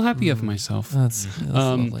 Johnny. I feel happy of myself. That's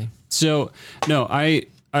lovely. So no, I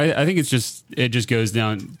think it just goes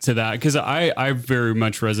down to that because I very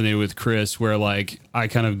much resonate with Chris where I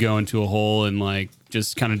kind of go into a hole and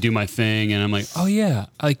just kind of do my thing and I'm like, oh yeah,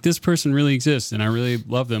 this person really exists and I really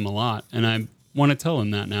love them a lot and I want to tell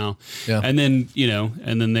them that now. Yeah. And then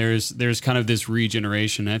there's kind of this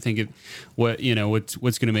regeneration. I think what's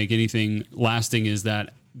going to make anything lasting is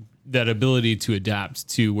that ability to adapt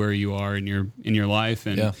to where you are in your life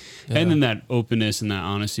and and then that openness and that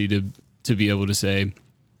honesty to be able to say,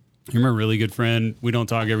 you're my really good friend. We don't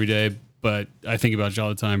talk every day, but I think about you all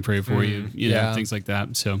the time, pray for you, know, things like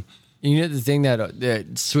that. So, the thing that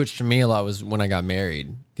switched to me a lot was when I got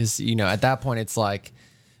married because, at that point it's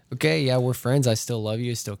okay, yeah, we're friends. I still love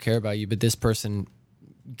you. I still care about you. But this person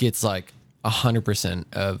gets 100%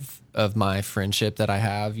 of my friendship that I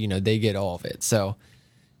have, they get all of it. So,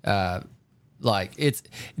 it's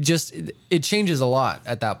just, it changes a lot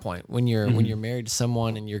at that point when you're married to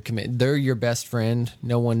someone and you're committed, they're your best friend.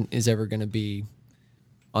 No one is ever going to be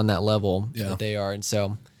on that level that they are. And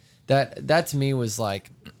so that to me was kind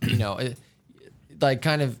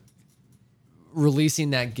of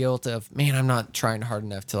releasing that guilt of, man, I'm not trying hard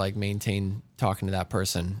enough to like maintain talking to that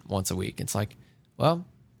person once a week. It's like, well,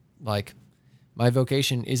 like my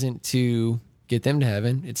vocation isn't to get them to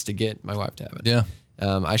heaven. It's to get my wife to heaven. Yeah.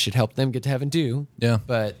 I should help them get to heaven too. Yeah.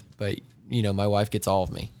 But you know, my wife gets all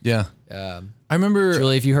of me. Yeah. I remember,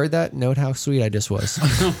 Julie, if you heard that, note how sweet I just was.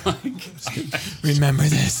 Remember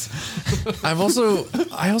this. I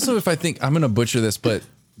also, if I think I'm going to butcher this, but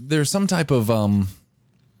there's some type of,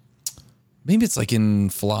 maybe it's like in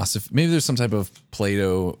philosophy, maybe there's some type of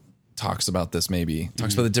Plato talks about this,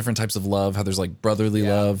 talks about the different types of love, how there's like brotherly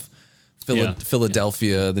love,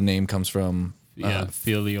 Philadelphia, the name comes from,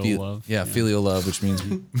 filial love. Yeah, filial love, which means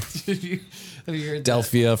Have you heard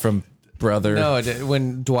Delphia from brother. No,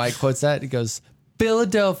 when Dwight quotes that, he goes,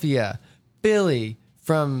 Philadelphia, Billy,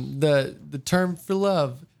 from the term for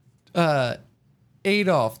love,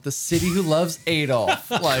 Adolf, the city who loves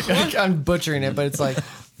Adolf. Like, I'm butchering it, but it's like,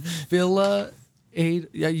 Phila,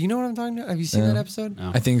 yeah, you know what I'm talking about? Have you seen that episode?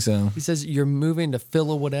 No. I think so. He says, you're moving to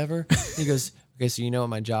Phila whatever. He goes, okay, so you know what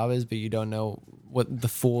my job is, but you don't know what the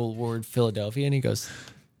full word Philadelphia. And he goes,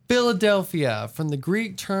 Philadelphia, from the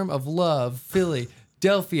Greek term of love, Philly,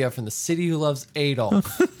 Delphia, from the city who loves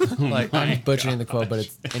Adolf. Like, I'm butchering the quote, but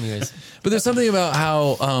it's anyways. But there's something about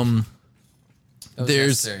how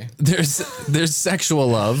there's sexual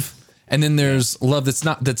love, and then there's love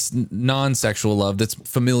that's non-sexual love, that's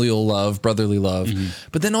familial love, brotherly love.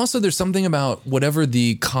 But then also there's something about whatever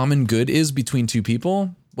the common good is between two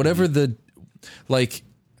people, whatever the like,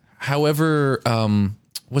 however,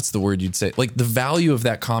 what's the word you'd say? Like the value of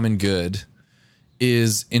that common good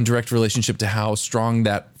is in direct relationship to how strong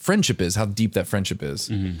that friendship is, how deep that friendship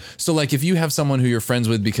is. So like if you have someone who you're friends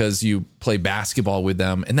with because you play basketball with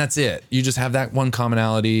them and that's it, you just have that one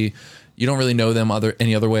commonality. You don't really know them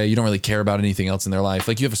any other way. You don't really care about anything else in their life.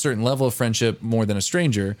 Like you have a certain level of friendship more than a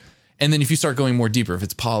stranger. And then if you start going more deeper, if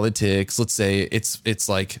it's politics, let's say it's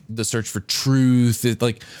like the search for truth,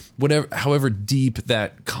 like whatever, however deep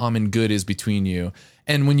that common good is between you.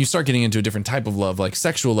 And when you start getting into a different type of love, like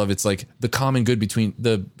sexual love, it's like the common good between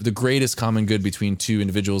the greatest common good between two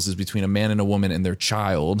individuals is between a man and a woman and their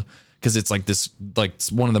child. Cause it's like this, like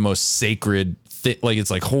it's one of the most sacred, like it's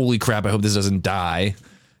like, holy crap, I hope this doesn't die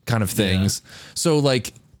kind of things. Yeah. So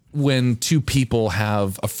like when two people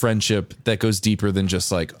have a friendship that goes deeper than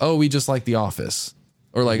just like, oh, we just like The Office,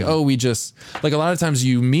 or like, oh, we just like, a lot of times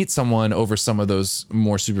you meet someone over some of those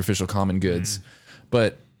more superficial common goods.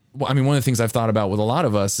 But I mean, one of the things I've thought about with a lot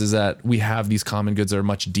of us is that we have these common goods that are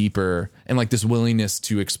much deeper, and like this willingness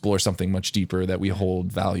to explore something much deeper that we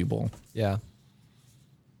hold valuable. Yeah.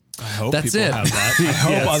 I hope that's people it. have that. I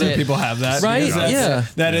hope other people have that. Right? Yeah.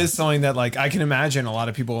 That is something that like I can imagine a lot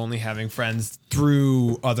of people only having friends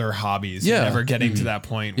through other hobbies. Yeah. And never getting to that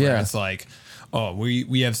point where it's like, oh,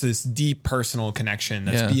 we have this deep personal connection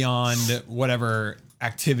that's beyond whatever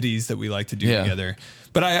activities that we like to do together.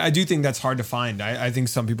 But I do think that's hard to find. I think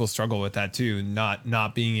some people struggle with that too,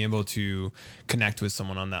 not being able to connect with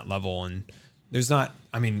someone on that level. And there's not,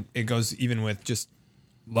 I mean, it goes even with just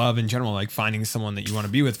love in general, like finding someone that you want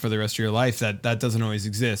to be with for the rest of your life, that doesn't always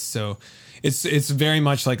exist. So it's very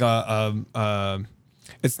much like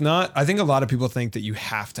it's not, I think a lot of people think that you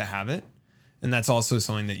have to have it. And that's also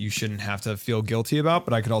something that you shouldn't have to feel guilty about.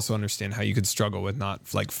 But I could also understand how you could struggle with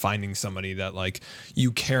not like finding somebody that like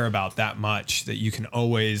you care about that much that you can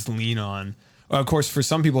always lean on. Of course, for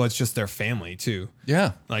some people, it's just their family too.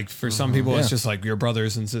 Yeah. Like for some people, it's just like your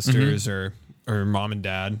brothers and sisters or mom and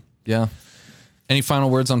dad. Yeah. Any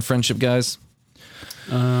final words on friendship, guys?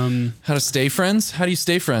 How to stay friends? How do you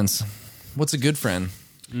stay friends? What's a good friend?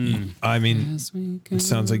 I mean, it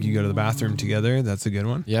sounds like you go to the bathroom together. That's a good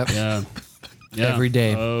one. Yep. Yeah. Every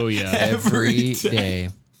day. Oh yeah. Every day.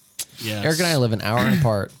 Yes. Eric and I live an hour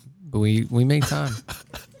apart, but we make time.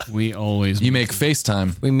 We always. You make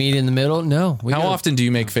FaceTime. We meet in the middle. No. How often do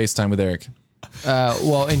you make FaceTime with Eric?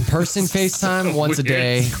 Well, in person FaceTime once a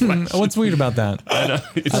day. What's weird about that?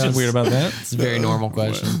 It's What's weird about that? It's a very normal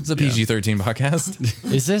question. It's a PG-13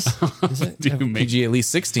 podcast. Is this? Is it? PG at least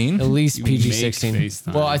 16. At least You PG-16. make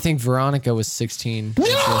FaceTime. Well, I think Veronica was 16.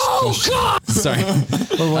 No, God! Sorry.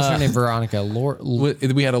 What's her name? Veronica.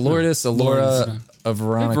 We had a Lourdes, a Laura, a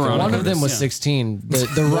Veronica. One of them was 16.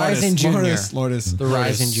 The Rising Junior. Lourdes. The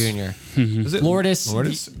Rising Junior. Is it Lourdes.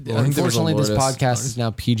 Unfortunately, this Lourdes. podcast is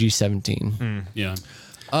now PG-17. Yeah.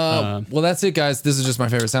 Well, that's it, guys. This is just my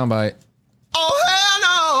favorite soundbite.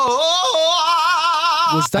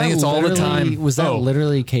 Was that I think it's all the time. Was that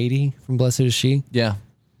literally Katie from Blessed Is She? Yeah.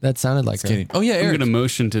 That sounded like her. Oh yeah, I'm Eric. going to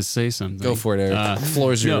motion to say something. Go for it, Eric.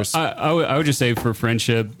 Floor is yours. I would just say for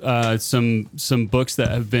friendship, some books that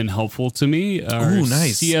have been helpful to me are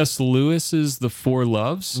nice. C.S. Lewis's The Four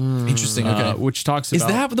Loves. Interesting. Okay. Which talks about...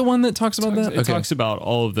 Is that the one that talks about that? It talks about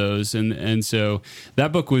all of those. And so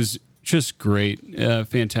that book was just great,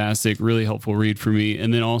 fantastic, really helpful read for me.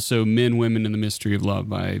 And then also Men, Women, and the Mystery of Love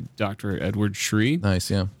by Dr. Edward Shree. Nice,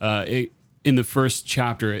 yeah. In the first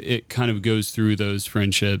chapter, it kind of goes through those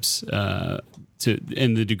friendships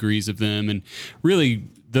and the degrees of them. And really,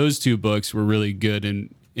 those two books were really good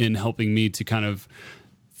in helping me to kind of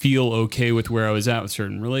feel okay with where I was at with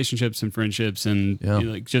certain relationships and friendships, and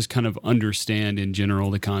like just kind of understand in general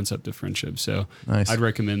the concept of friendship. So I'd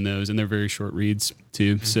recommend those, and they're very short reads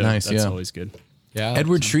too. So that's always good. Yeah.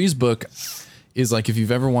 Edward Shree's book is like, if you've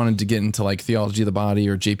ever wanted to get into like Theology of the Body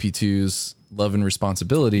or JP2's Love and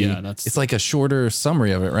Responsibility, it's like a shorter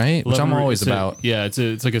summary of it, right? Which I'm always about.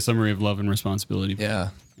 It's like a summary of Love and Responsibility. Yeah.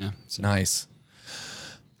 So. Nice.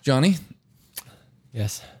 Johnny?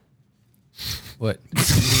 Yes. What? You need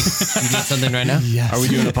something right now? Yes. Are we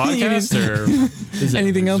doing a podcast or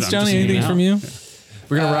anything else, Johnny? Anything from you?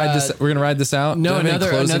 We're gonna ride this. We're gonna ride this out. No,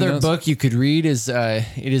 another book you could read is it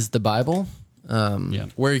is the Bible.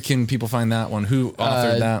 Where can people find that one? Who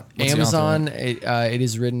authored that? What's Amazon. It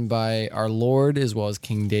is written by our Lord as well as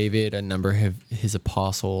King David, a number of his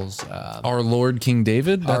apostles. Our Lord King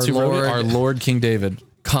David. That's who wrote it. Our Lord King David.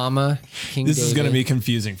 King this David. Is going to be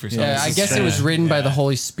confusing for some. Yeah, I guess it was written by the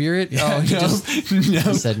Holy Spirit. Oh, he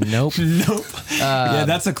said nope. Yeah,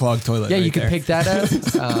 that's a clogged toilet. Yeah, right you could there. pick that up.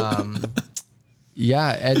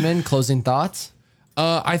 Edmund, closing thoughts.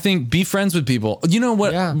 I think be friends with people. You know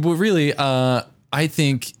what? Yeah. Well, really, I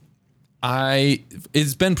think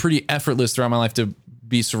it's been pretty effortless throughout my life to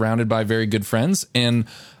be surrounded by very good friends, and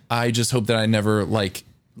I just hope that I never like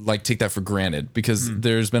take that for granted, because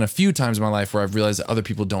there's been a few times in my life where I've realized that other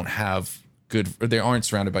people don't have good, or they aren't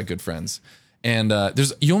surrounded by good friends. And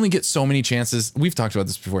you only get so many chances. We've talked about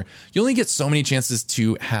this before. You only get so many chances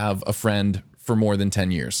to have a friend for more than 10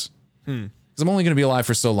 years. Because I'm only going to be alive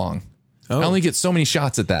for so long. I only get so many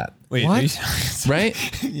shots at that. Wait, what?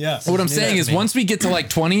 Right? Yes. What I'm saying is, once we get to like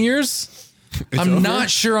 20 years, I'm not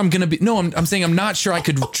sure I'm going to be. No, I'm saying I'm not sure I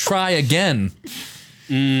could try again.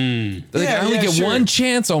 I only get one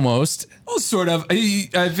chance almost. Well, sort of.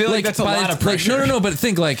 I feel like that's a lot of pressure. No. But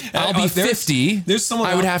think I'll be 50. There's someone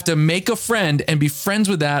I would have to make a friend and be friends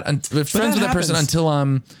with that person until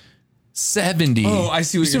I'm 70. Oh, I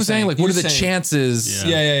see what you're saying. Like, what are the chances?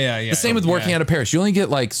 Yeah. The same with working at a parish. You only get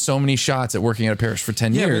like so many shots at working at a parish for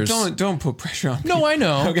 10 years. But don't put pressure on people. No, I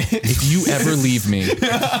know. Okay. If you ever leave me, but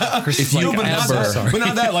not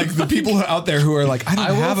that. Like the people out there who are like, I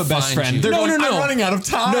don't have a best friend. They're I'm running out of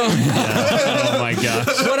time. No. Oh my gosh.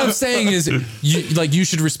 What I'm saying is, you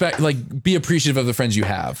should respect, like, be appreciative of the friends you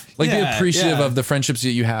have. Like, be appreciative of the friendships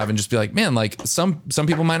that you have, and just be like, man, like some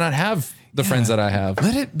people might not have the friends that I have.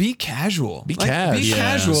 Let it be casual. Be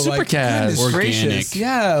casual. Super like, casual. Organic.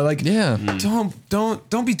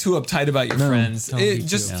 Don't be too uptight about your friends.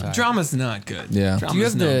 Drama's not good. Yeah. Do you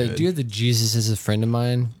have the Jesus is a friend of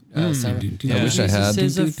mine? I wish I had. Jesus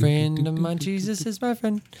is a friend of mine. Jesus is my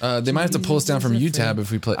friend. They might have to pull us down from UTab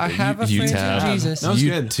if we play. I have a friend of Jesus. That was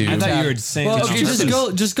good. I thought you were saying. Well, okay,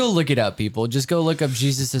 just go look it up, people. Just go look up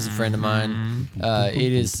Jesus is a friend of mine.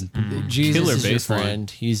 It is Jesus is your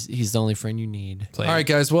friend. He's the only friend you need. All right,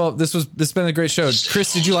 guys. Well, this has been a great show.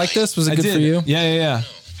 Chris, did you like this? Was it good for you? Yeah.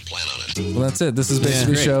 Plan on it. Well, that's it. This is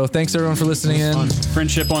basically the show. Thanks everyone for listening in.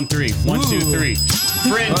 Friendship on 3. 1, 2, 3.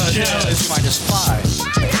 Friendship. -5,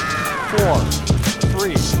 4,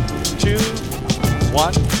 3, 2,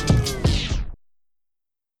 1.